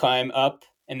nice climb up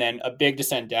and then a big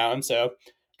descent down. So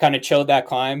kind of chilled that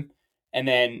climb. And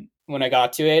then when I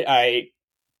got to it, I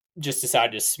just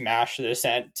decided to smash the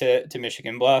descent to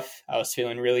Michigan Bluff. I was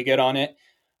feeling really good on it.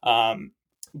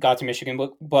 Got to Michigan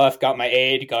Bluff, got my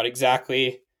aid, got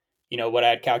exactly, what I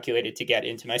had calculated to get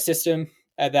into my system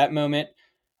at that moment,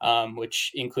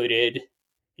 which included,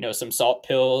 some salt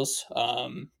pills.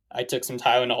 I took some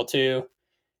Tylenol too,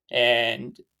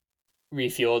 and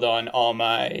refueled on all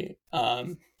my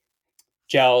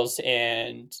gels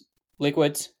and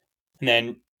liquids, and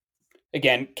then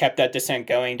again kept that descent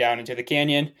going down into the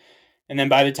canyon. And then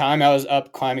by the time I was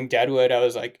up climbing Deadwood, I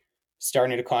was like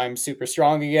starting to climb super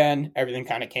strong again. Everything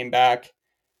kind of came back,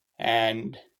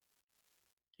 and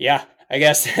yeah, I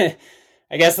guess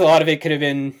I guess a lot of it could have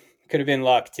been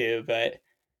luck too, but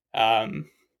um,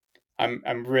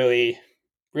 I'm really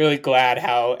glad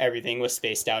how everything was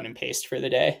spaced out and paced for the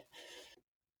day.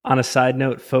 On a side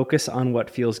note, focus on what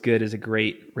feels good is a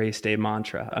great race day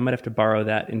mantra. I might have to borrow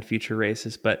that in future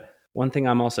races. But one thing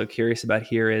I'm also curious about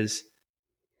here is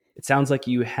it sounds like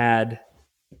you had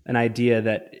an idea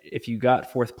that if you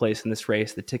got fourth place in this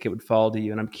race, the ticket would fall to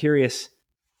you. And I'm curious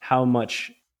how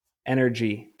much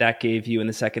energy that gave you in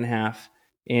the second half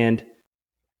and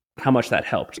how much that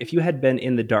helped. If you had been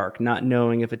in the dark, not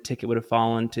knowing if a ticket would have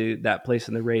fallen to that place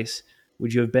in the race,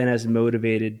 would you have been as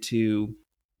motivated to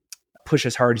push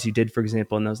as hard as you did, for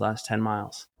example, in those last 10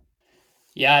 miles?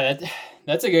 Yeah,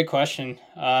 that's a good question.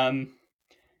 I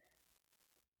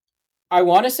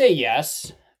want to say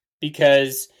yes,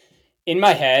 because in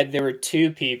my head there were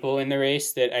two people in the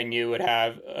race that I knew would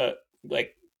have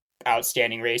like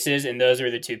outstanding races, and those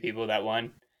were the two people that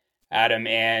won, Adam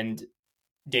and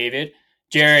David.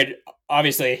 Jared,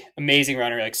 obviously amazing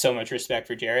runner, like so much respect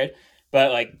for Jared,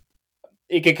 but like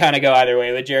it could kind of go either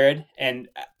way with Jared. And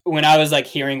when I was like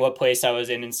hearing what place I was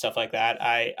in and stuff like that,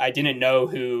 I didn't know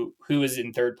who was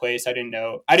in third place. I didn't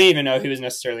even know who was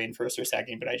necessarily in first or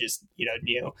second, but I just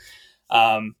knew.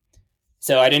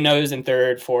 So I didn't know who was in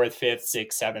third, fourth, fifth,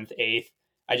 sixth, seventh, eighth.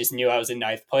 I just knew I was in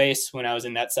ninth place when I was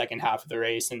in that second half of the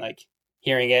race and like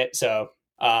hearing it. So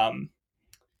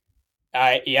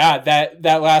that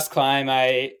last climb,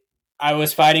 I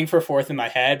was fighting for fourth in my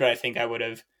head, but I think I would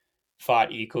have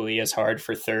fought equally as hard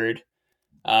for third,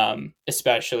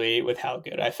 especially with how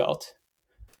good I felt.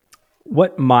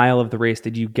 What mile of the race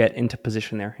did you get into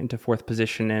position there, into fourth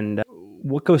position, and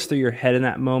what goes through your head in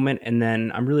that moment? And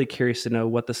then I'm really curious to know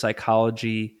what the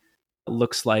psychology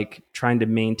looks like trying to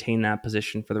maintain that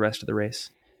position for the rest of the race.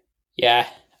 Yeah.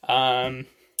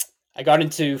 I got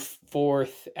into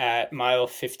fourth at mile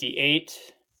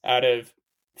 58 out of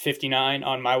 59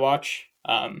 on my watch.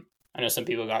 I know some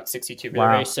people got 62 for the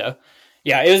race. So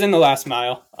yeah, it was in the last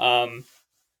mile.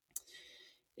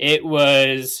 It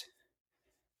was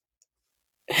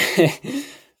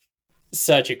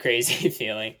such a crazy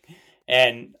feeling.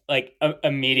 And like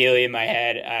immediately in my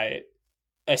head,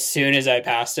 as soon as I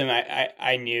passed him,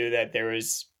 I knew that there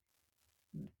was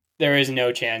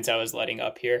no chance I was letting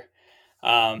up here.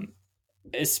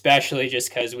 Especially just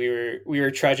because we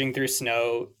were trudging through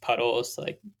snow puddles,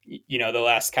 like the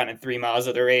last kind of 3 miles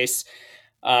of the race,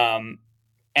 and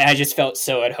I just felt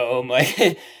so at home.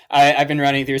 Like I've been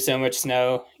running through so much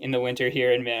snow in the winter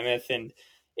here in Mammoth, and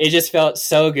it just felt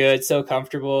so good, so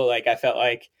comfortable. Like I felt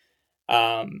like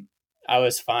I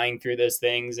was flying through those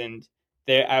things, and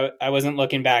I wasn't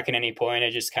looking back at any point.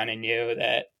 I just kind of knew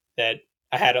that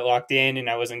I had it locked in, and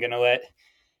I wasn't going to let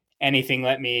anything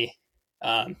let me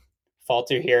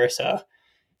falter here. So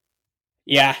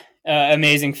yeah,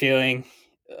 amazing feeling.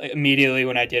 Immediately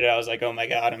when I did it, I was like, oh my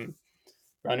God, I'm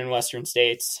running Western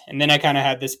States. And then I kind of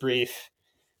had this brief,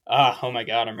 oh my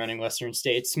God, I'm running Western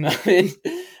States moment.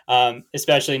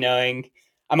 Especially knowing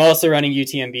I'm also running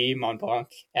UTMB Mont Blanc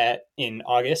in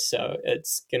August. So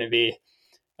it's going to be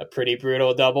a pretty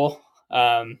brutal double.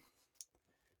 But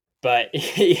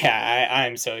yeah,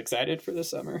 I'm so excited for the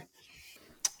summer.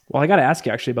 Well, I got to ask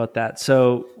you actually about that.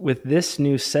 So with this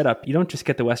new setup, you don't just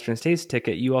get the Western States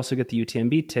ticket, you also get the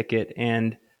UTMB ticket,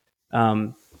 and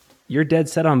you're dead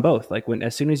set on both. Like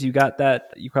as soon as you got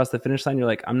that, you cross the finish line, you're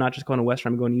like, I'm not just going to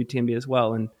Western, I'm going to UTMB as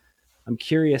well. And I'm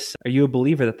curious, are you a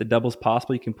believer that the double's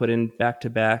possible? You can put in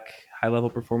back-to-back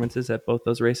high-level performances at both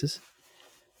those races?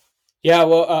 Yeah,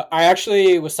 well, I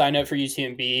actually was signed up for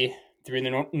UTMB through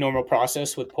the normal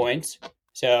process with points.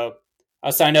 So I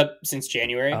was signed up since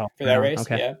January for that race.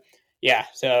 Okay. Yeah.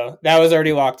 So that was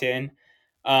already locked in.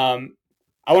 I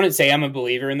wouldn't say I'm a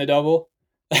believer in the double.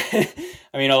 I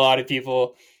mean, a lot of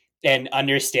people, and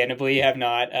understandably, have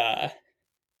not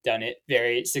done it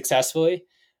very successfully.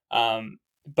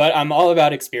 But I'm all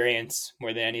about experience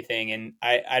more than anything. And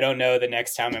I don't know the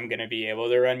next time I'm going to be able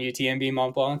to run UTMB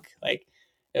Mont Blanc, like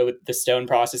with the stone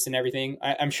process and everything.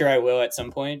 I'm sure I will at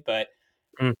some point, but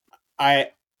I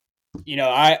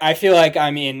feel like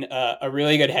I'm in a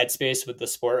really good headspace with the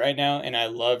sport right now, and I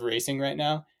love racing right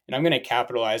now, and I'm going to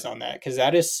capitalize on that because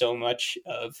that is so much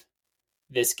of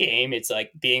this game. It's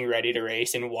like being ready to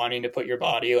race and wanting to put your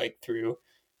body like through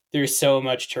through so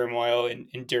much turmoil and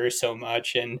endure so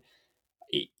much. And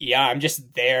yeah, I'm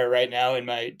just there right now in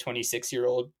my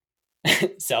 26-year-old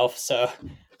self. So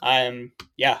I'm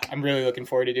really looking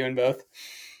forward to doing both.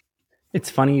 It's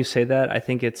funny you say that. I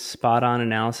think it's spot on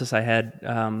analysis. I had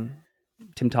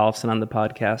Tim Tollefson on the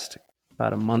podcast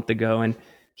about a month ago, and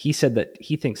he said that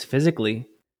he thinks physically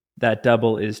that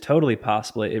double is totally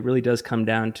possible. It really does come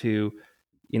down to,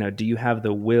 do you have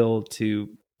the will to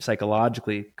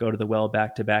psychologically go to the well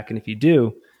back to back? And if you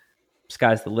do,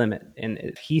 sky's the limit.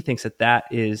 And he thinks that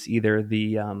is either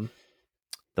the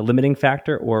limiting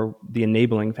factor or the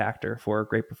enabling factor for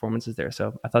great performances there.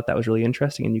 So I thought that was really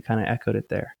interesting, and you kind of echoed it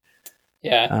there.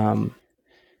 Yeah.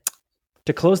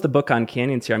 To close the book on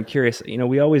canyons here, I'm curious,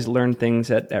 we always learn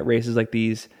things at races like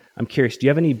these. I'm curious, do you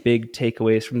have any big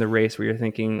takeaways from the race where you're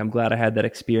thinking, I'm glad I had that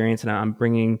experience and I'm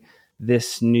bringing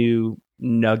this new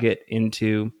nugget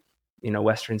into,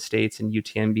 Western States and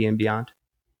UTMB and beyond?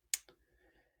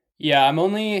 Yeah, I'm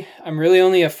really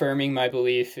only affirming my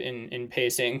belief in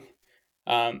pacing.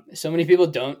 So many people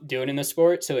don't do it in the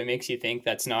sport, so it makes you think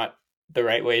that's not the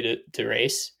right way to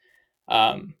race.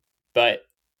 But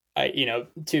I,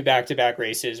 2 back-to-back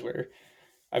races where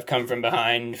I've come from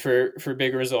behind for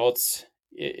big results.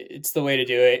 It's the way to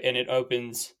do it, and it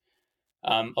opens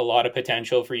a lot of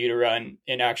potential for you to run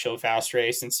an actual fast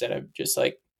race instead of just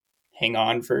like hang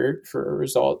on for a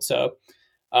result. So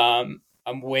I'm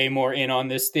way more in on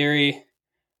this theory.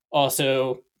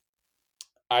 Also,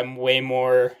 I'm way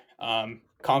more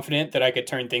confident that I could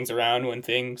turn things around when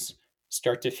things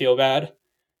start to feel bad.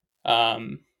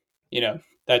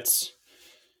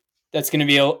 That's going to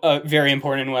be a very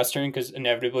important in Western because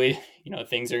inevitably,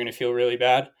 things are going to feel really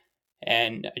bad.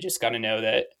 And I just got to know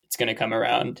that it's going to come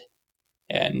around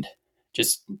and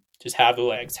just have the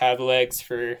legs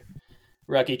for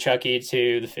Rucky Chucky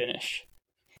to the finish.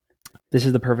 This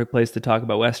is the perfect place to talk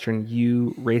about Western.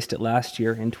 You raced it last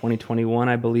year in 2021.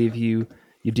 I believe you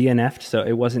DNF'd, so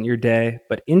it wasn't your day.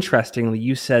 But interestingly,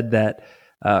 you said that,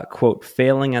 quote,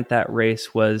 failing at that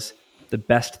race was the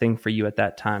best thing for you at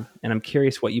that time. And I'm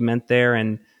curious what you meant there.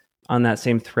 And on that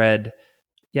same thread,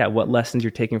 what lessons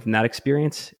you're taking from that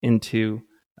experience into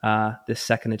this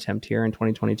second attempt here in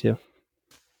 2022.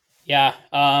 Yeah.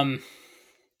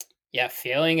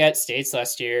 Failing at States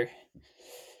last year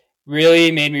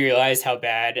really made me realize how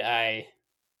bad I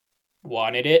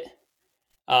wanted it,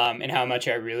 and how much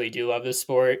I really do love the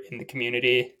sport and the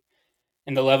community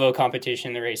and the level of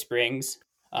competition the race brings.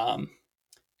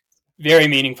 Very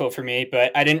meaningful for me,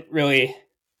 but I didn't really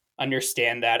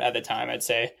understand that at the time, I'd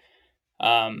say.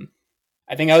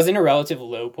 I think I was in a relative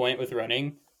low point with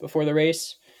running before the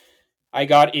race. I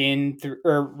got in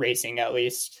racing at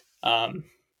least.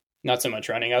 Not so much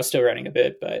running. I was still running a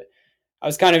bit, but I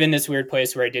was kind of in this weird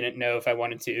place where I didn't know if I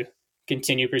wanted to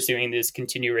continue pursuing this,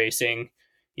 continue racing.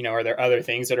 Are there other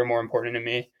things that are more important to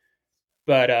me?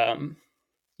 But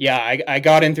I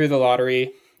got in through the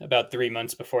lottery about 3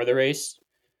 months before the race.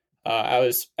 I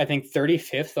was, I think,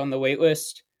 35th on the wait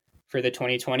list for the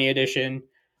 2020 edition.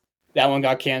 That one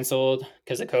got canceled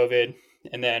because of COVID.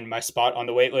 And then my spot on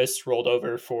the wait list rolled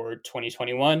over for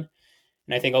 2021.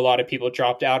 And I think a lot of people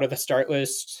dropped out of the start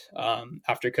list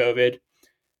after COVID,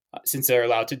 since they're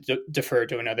allowed to defer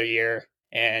to another year.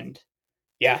 And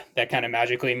that kind of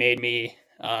magically made me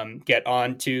get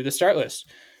on to the start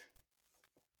list.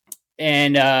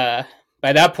 And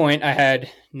by that point, I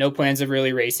had no plans of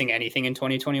really racing anything in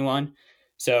 2021.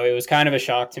 So it was kind of a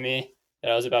shock to me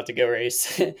that I was about to go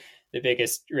race the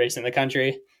biggest race in the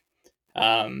country.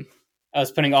 I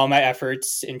was putting all my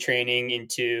efforts in training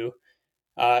into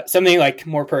something like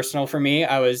more personal for me.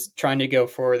 I was trying to go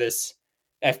for this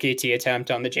FKT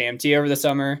attempt on the JMT over the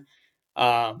summer.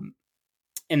 And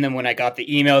then when I got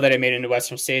the email that I made into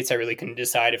Western States, I really couldn't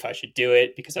decide if I should do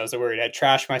it because I was worried I'd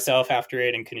trash myself after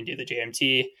it and couldn't do the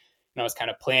JMT. And I was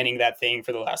kind of planning that thing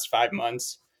for the last 5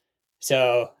 months.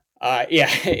 So,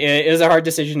 it was a hard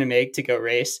decision to make to go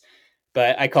race.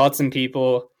 But I called some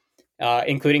people,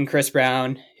 including Chris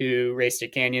Brown, who raced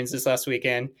at Canyons this last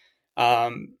weekend.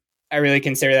 I really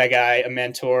consider that guy a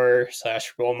mentor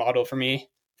 / role model for me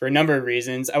for a number of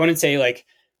reasons. I wouldn't say like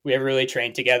we ever really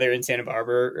trained together in Santa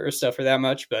Barbara or stuff for that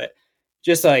much, but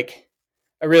just like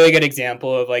a really good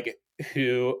example of like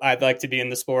who I'd like to be in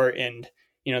the sport and,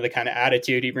 the kind of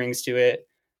attitude he brings to it.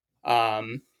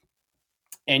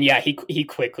 He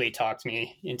quickly talked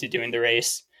me into doing the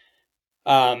race.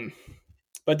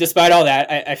 But despite all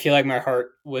that, I feel like my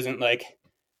heart wasn't like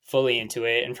fully into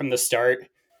it. And from the start,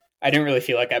 I didn't really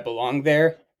feel like I belonged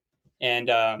there. And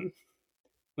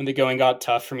when the going got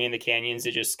tough for me in the Canyons,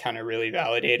 it just kind of really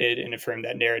validated and affirmed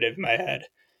that narrative in my head.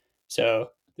 So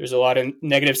there's a lot of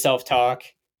negative self-talk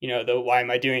the why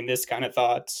am I doing this kind of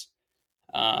thoughts.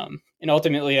 And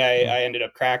ultimately I ended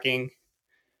up cracking.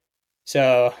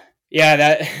 So yeah,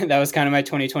 that was kind of my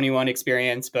 2021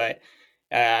 experience, but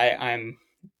I'm,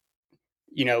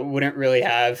 wouldn't really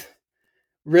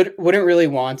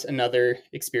want another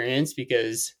experience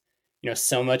because,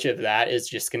 so much of that is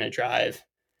just going to drive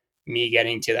me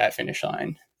getting to that finish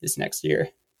line this next year.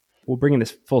 Well, bringing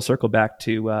this full circle back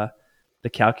to the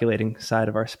calculating side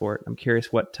of our sport, I'm curious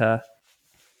how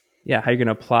you're going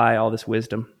to apply all this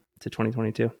wisdom to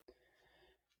 2022.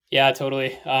 Yeah,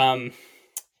 totally.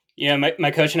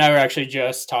 My coach and I were actually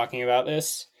just talking about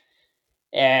this,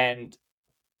 and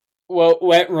what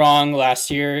went wrong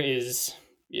last year is,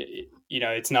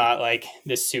 it's not like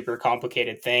this super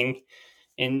complicated thing.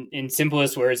 In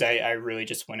simplest words, I really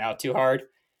just went out too hard.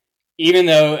 Even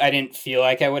though I didn't feel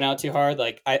like I went out too hard,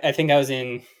 like I think I was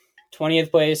in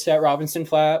 20th place at Robinson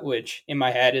Flat, which in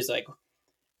my head is like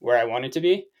where I wanted to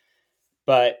be.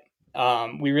 But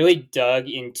we really dug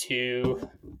into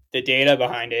the data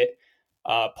behind it,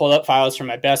 pulled up files from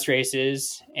my best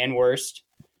races and worst,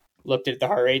 looked at the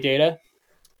heart rate data.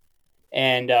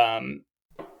 And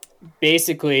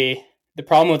basically, the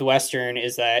problem with Western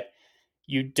is that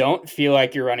you don't feel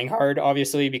like you're running hard,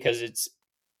 obviously, because it's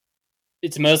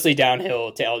mostly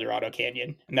downhill to El Dorado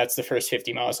Canyon, and that's the first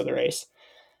 50 miles of the race.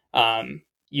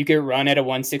 You could run at a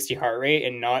 160 heart rate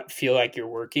and not feel like you're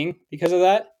working because of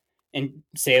that, and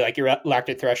say like your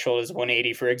lactic threshold is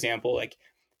 180, for example. Like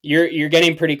you're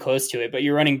getting pretty close to it, but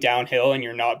you're running downhill and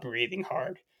you're not breathing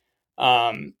hard.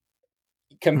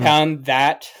 Compound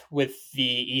that with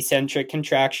the eccentric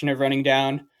contraction of running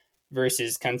down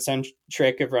versus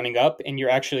concentric of running up, and you're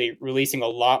actually releasing a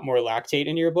lot more lactate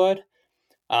into your blood.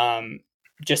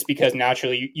 Just because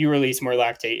naturally you release more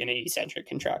lactate in an eccentric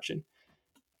contraction.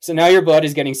 So now your blood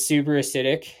is getting super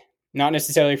acidic, not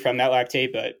necessarily from that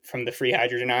lactate, but from the free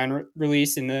hydrogen ion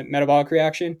release in the metabolic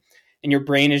reaction. And your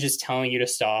brain is just telling you to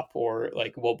stop or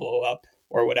like we'll blow up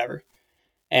or whatever.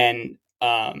 And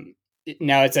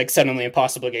now it's like suddenly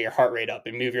impossible to get your heart rate up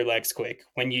and move your legs quick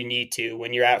when you need to,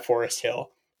 when you're at Forest Hill,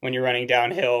 when you're running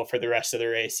downhill for the rest of the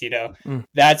race,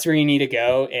 that's where you need to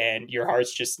go. And your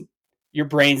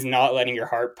brain's not letting your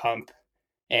heart pump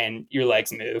and your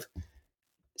legs move.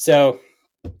 So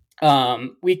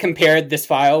we compared this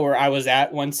file where I was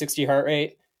at 160 heart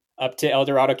rate up to El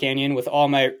Dorado Canyon with all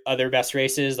my other best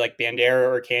races like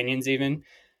Bandera or Canyons even.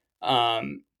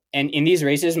 And in these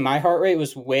races, my heart rate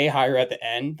was way higher at the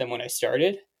end than when I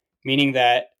started, meaning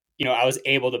that, I was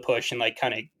able to push and like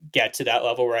kind of get to that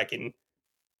level where I can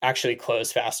actually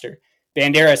close faster.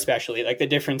 Bandera especially, like the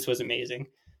difference was amazing.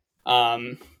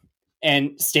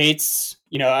 And States,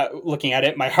 looking at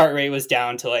it, my heart rate was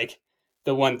down to like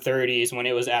the 130s when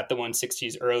it was at the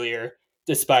 160s earlier,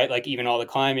 despite like even all the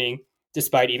climbing,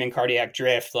 despite even cardiac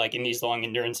drift, like in these long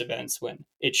endurance events when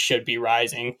it should be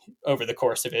rising over the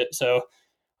course of it. So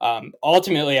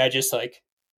ultimately I just like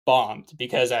bombed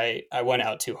because I went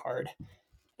out too hard.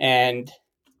 And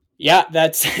yeah,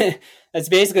 that's that's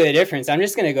basically the difference. I'm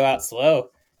just going to go out slow.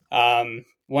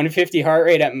 150 heart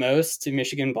rate at most to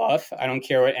Michigan Bluff. I don't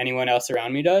care what anyone else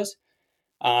around me does.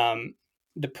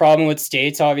 The problem with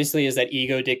States, obviously, is that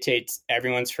ego dictates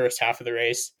everyone's first half of the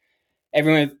race.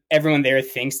 Everyone there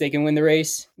thinks they can win the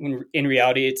race, when in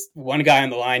reality, it's one guy on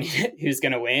the line who's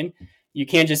going to win. You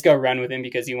can't just go run with him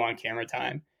because you want camera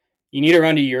time. You need to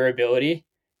run to your ability.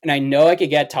 And I know I could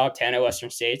get top 10 at Western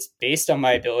States based on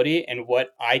my ability and what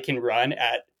I can run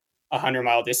at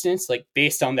 100-mile distance. Like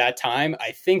based on that time,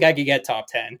 I think I could get top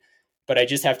 10, but I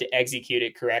just have to execute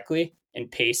it correctly and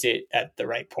pace it at the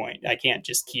right point. I can't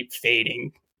just keep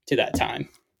fading to that time.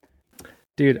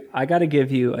 Dude, I got to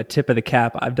give you a tip of the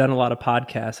cap. I've done a lot of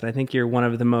podcasts, and I think you're one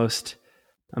of the most,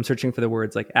 I'm searching for the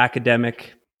words, like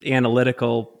academic,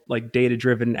 analytical, like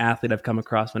data-driven athlete I've come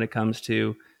across when it comes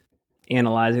to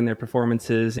analyzing their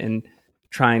performances and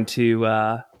trying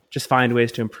to just find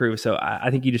ways to improve. So I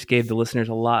think you just gave the listeners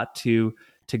a lot to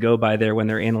go by there when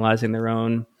they're analyzing their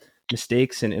own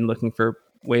mistakes and looking for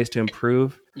ways to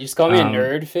improve. You just call me a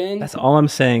nerd, Finn? That's all I'm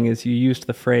saying is you used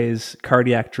the phrase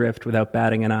cardiac drift without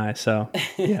batting an eye. So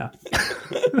yeah.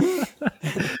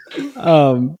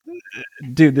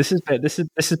 Dude, this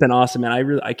has been awesome,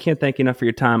 man. I can't thank you enough for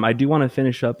your time. I do want to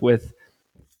finish up with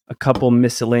a couple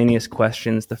miscellaneous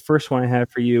questions. The first one I have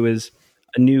for you is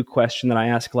a new question that I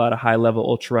ask a lot of high-level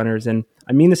ultra runners, and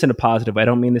I mean this in a positive way. I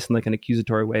don't mean this in like an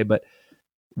accusatory way, but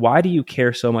why do you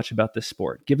care so much about this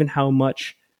sport? Given how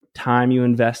much time you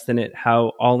invest in it,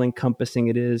 how all-encompassing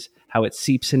it is, how it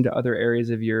seeps into other areas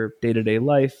of your day-to-day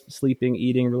life, sleeping,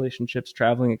 eating, relationships,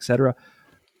 traveling, etc.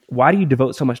 Why do you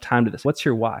devote so much time to this? What's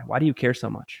your why? Why do you care so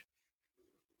much?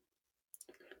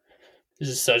 This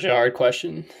is such a hard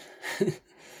question.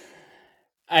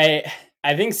 I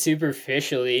I think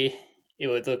superficially it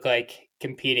would look like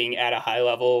competing at a high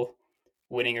level,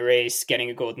 winning a race, getting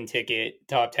a golden ticket,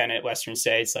 top 10 at Western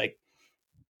States. Like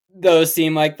those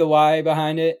seem like the why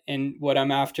behind it and what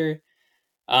I'm after.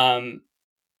 Um,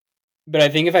 but I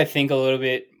think if I think a little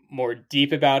bit more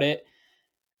deep about it,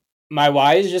 my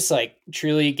why is just like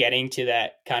truly getting to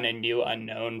that kind of new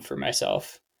unknown for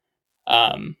myself.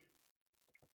 Um,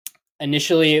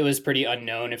 Initially, it was pretty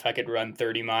unknown if I could run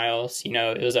 30 miles.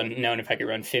 It was unknown if I could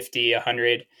run 50,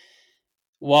 100.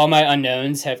 While my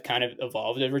unknowns have kind of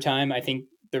evolved over time, I think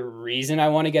the reason I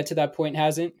want to get to that point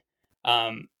hasn't.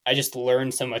 I just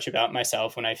learned so much about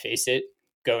myself when I face it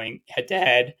going head to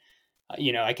head.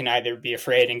 I can either be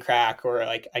afraid and crack, or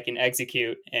like I can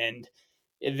execute. And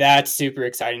that's super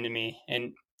exciting to me.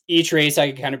 And each race,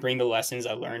 I can kind of bring the lessons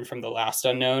I learned from the last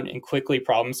unknown and quickly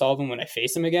problem solve them when I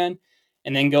face them again,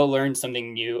 and then go learn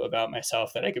something new about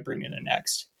myself that I could bring in the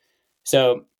next.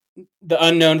 So the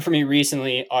unknown for me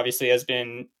recently, obviously, has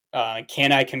been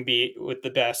can I compete with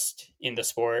the best in the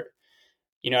sport?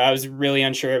 I was really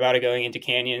unsure about it going into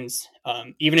canyons.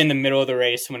 Even in the middle of the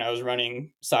race, when I was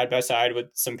running side by side with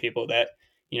some people that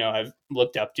I've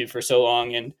looked up to for so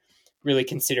long and really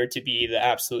considered to be the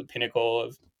absolute pinnacle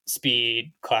of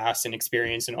speed, class, and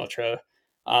experience in ultra.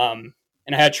 And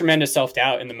I had tremendous self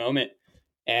doubt in the moment,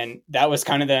 and that was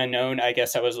kind of the unknown I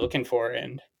guess I was looking for.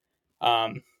 And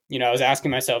I was asking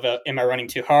myself, am I running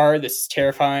too hard? This is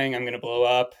terrifying. I'm going to blow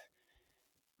up.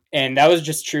 And that was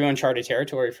just true uncharted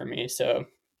territory for me. So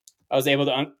I was able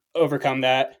to overcome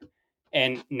that.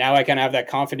 And now I kind of have that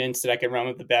confidence that I can run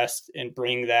with the best and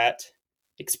bring that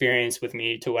experience with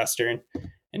me to Western.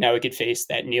 And now we could face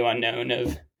that new unknown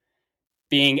of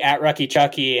being at Rucky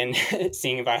Chucky and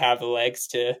seeing if I have the legs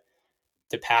to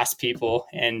pass people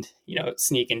and,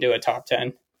 sneak into a top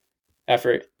 10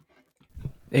 effort.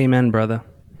 Amen, brother.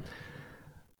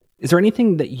 Is there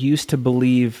anything that you used to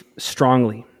believe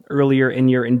strongly earlier in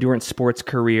your endurance sports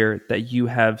career that you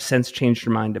have since changed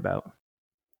your mind about,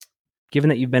 given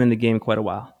that you've been in the game quite a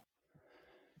while?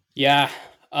 Yeah,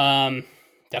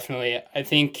 definitely. I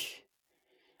think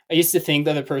I used to think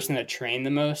that the person that trained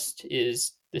the most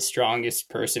is the strongest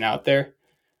person out there.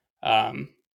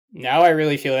 Now I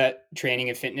really feel that training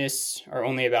and fitness are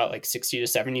only about like 60 to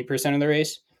 70% of the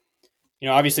race.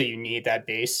 Obviously you need that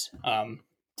base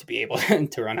to be able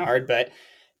to run hard, but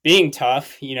being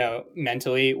tough,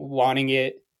 mentally wanting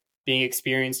it, being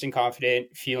experienced and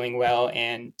confident, feeling well,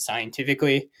 and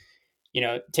scientifically,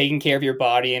 taking care of your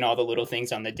body and all the little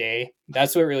things on the day,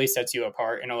 that's what really sets you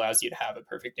apart and allows you to have a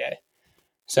perfect day.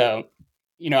 So,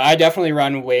 I definitely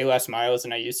run way less miles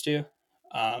than I used to.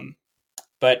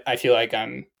 But I feel like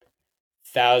I'm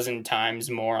 1,000 times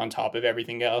more on top of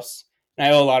everything else. And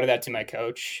I owe a lot of that to my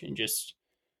coach, and just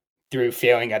through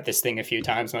failing at this thing a few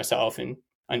times myself and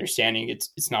understanding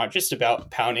it's not just about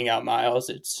pounding out miles.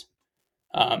 It's,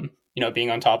 being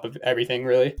on top of everything,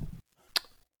 really.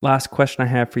 Last question I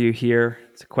have for you here.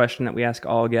 It's a question that we ask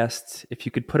all guests. If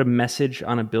you could put a message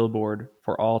on a billboard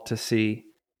for all to see,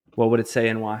 what would it say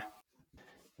and why?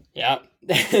 Yeah.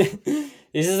 This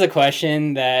is a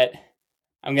question that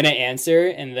I'm going to answer,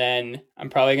 and then I'm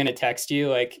probably going to text you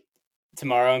like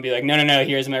tomorrow and be like, no,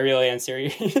 here's my real answer.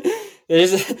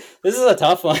 This is a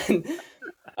tough one.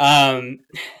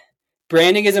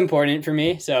 Branding is important for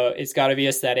me, so it's got to be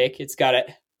aesthetic. It's got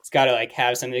to like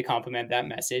have something to complement that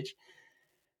message.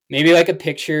 Maybe like a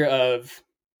picture of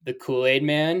the Kool-Aid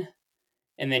man,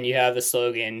 and then you have the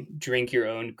slogan, drink your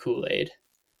own Kool-Aid.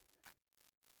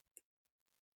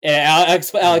 And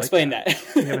I'll explain that.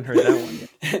 I haven't heard that one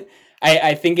yet.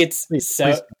 I think it's please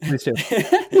do.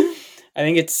 I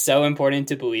think it's so important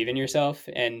to believe in yourself,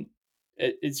 and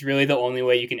it's really the only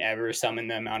way you can ever summon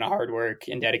the amount of hard work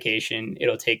and dedication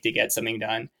it'll take to get something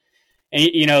done. And,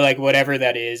 like whatever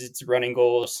that is, it's running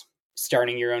goals,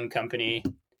 starting your own company,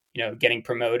 getting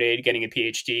promoted, getting a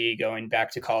PhD, going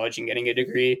back to college and getting a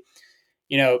degree.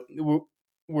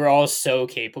 We're all so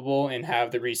capable and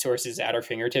have the resources at our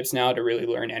fingertips now to really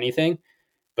learn anything,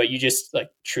 but you just like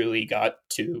truly got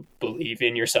to believe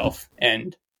in yourself.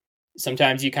 And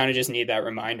sometimes you kind of just need that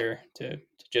reminder to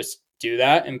just do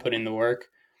that and put in the work.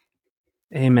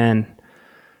 Amen.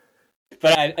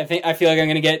 But I feel like I'm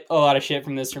going to get a lot of shit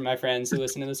from my friends who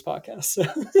listen to this podcast. So.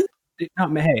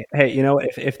 Hey,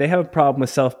 if they have a problem with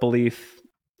self-belief,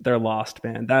 they're lost,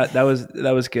 man. That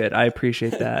was good. I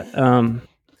appreciate that.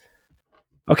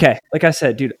 Okay. Like I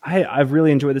said, dude, I've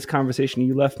really enjoyed this conversation.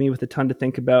 You left me with a ton to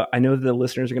think about. I know that the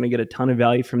listeners are going to get a ton of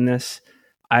value from this.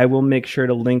 I will make sure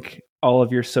to link all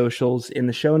of your socials in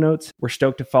the show notes. We're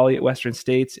stoked to follow you at Western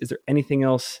States. Is there anything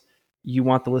else you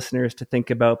want the listeners to think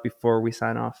about before we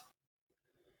sign off?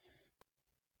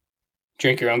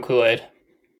 Drink your own Kool-Aid.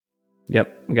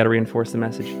 Yep, we got to reinforce the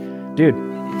message. Dude,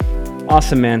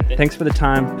 awesome, man. Thanks for the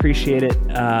time. Appreciate it.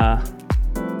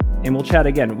 And we'll chat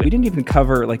again. We didn't even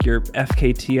cover like your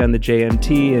FKT on the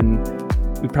JMT,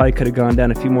 and we probably could have gone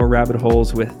down a few more rabbit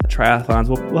holes with triathlons.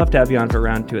 We'll have to have you on for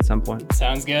round 2 at some point.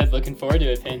 Sounds good. Looking forward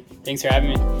to it, Finn. Thanks for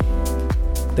having me.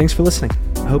 Thanks for listening.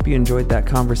 I hope you enjoyed that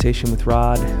conversation with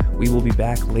Rod. We will be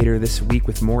back later this week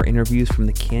with more interviews from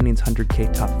the Canyons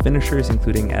 100K top finishers,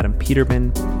 including Adam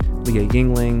Peterman, Leah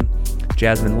Yingling,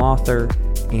 Jasmine Lawther,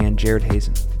 and Jared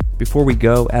Hazen. Before we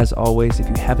go, as always, if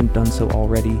you haven't done so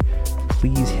already,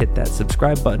 please hit that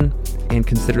subscribe button and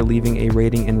consider leaving a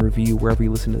rating and review wherever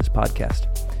you listen to this podcast.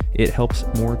 It helps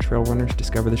more trail runners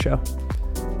discover the show.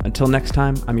 Until next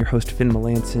time, I'm your host, Finn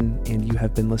Melanson, and you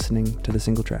have been listening to The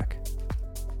Single Track.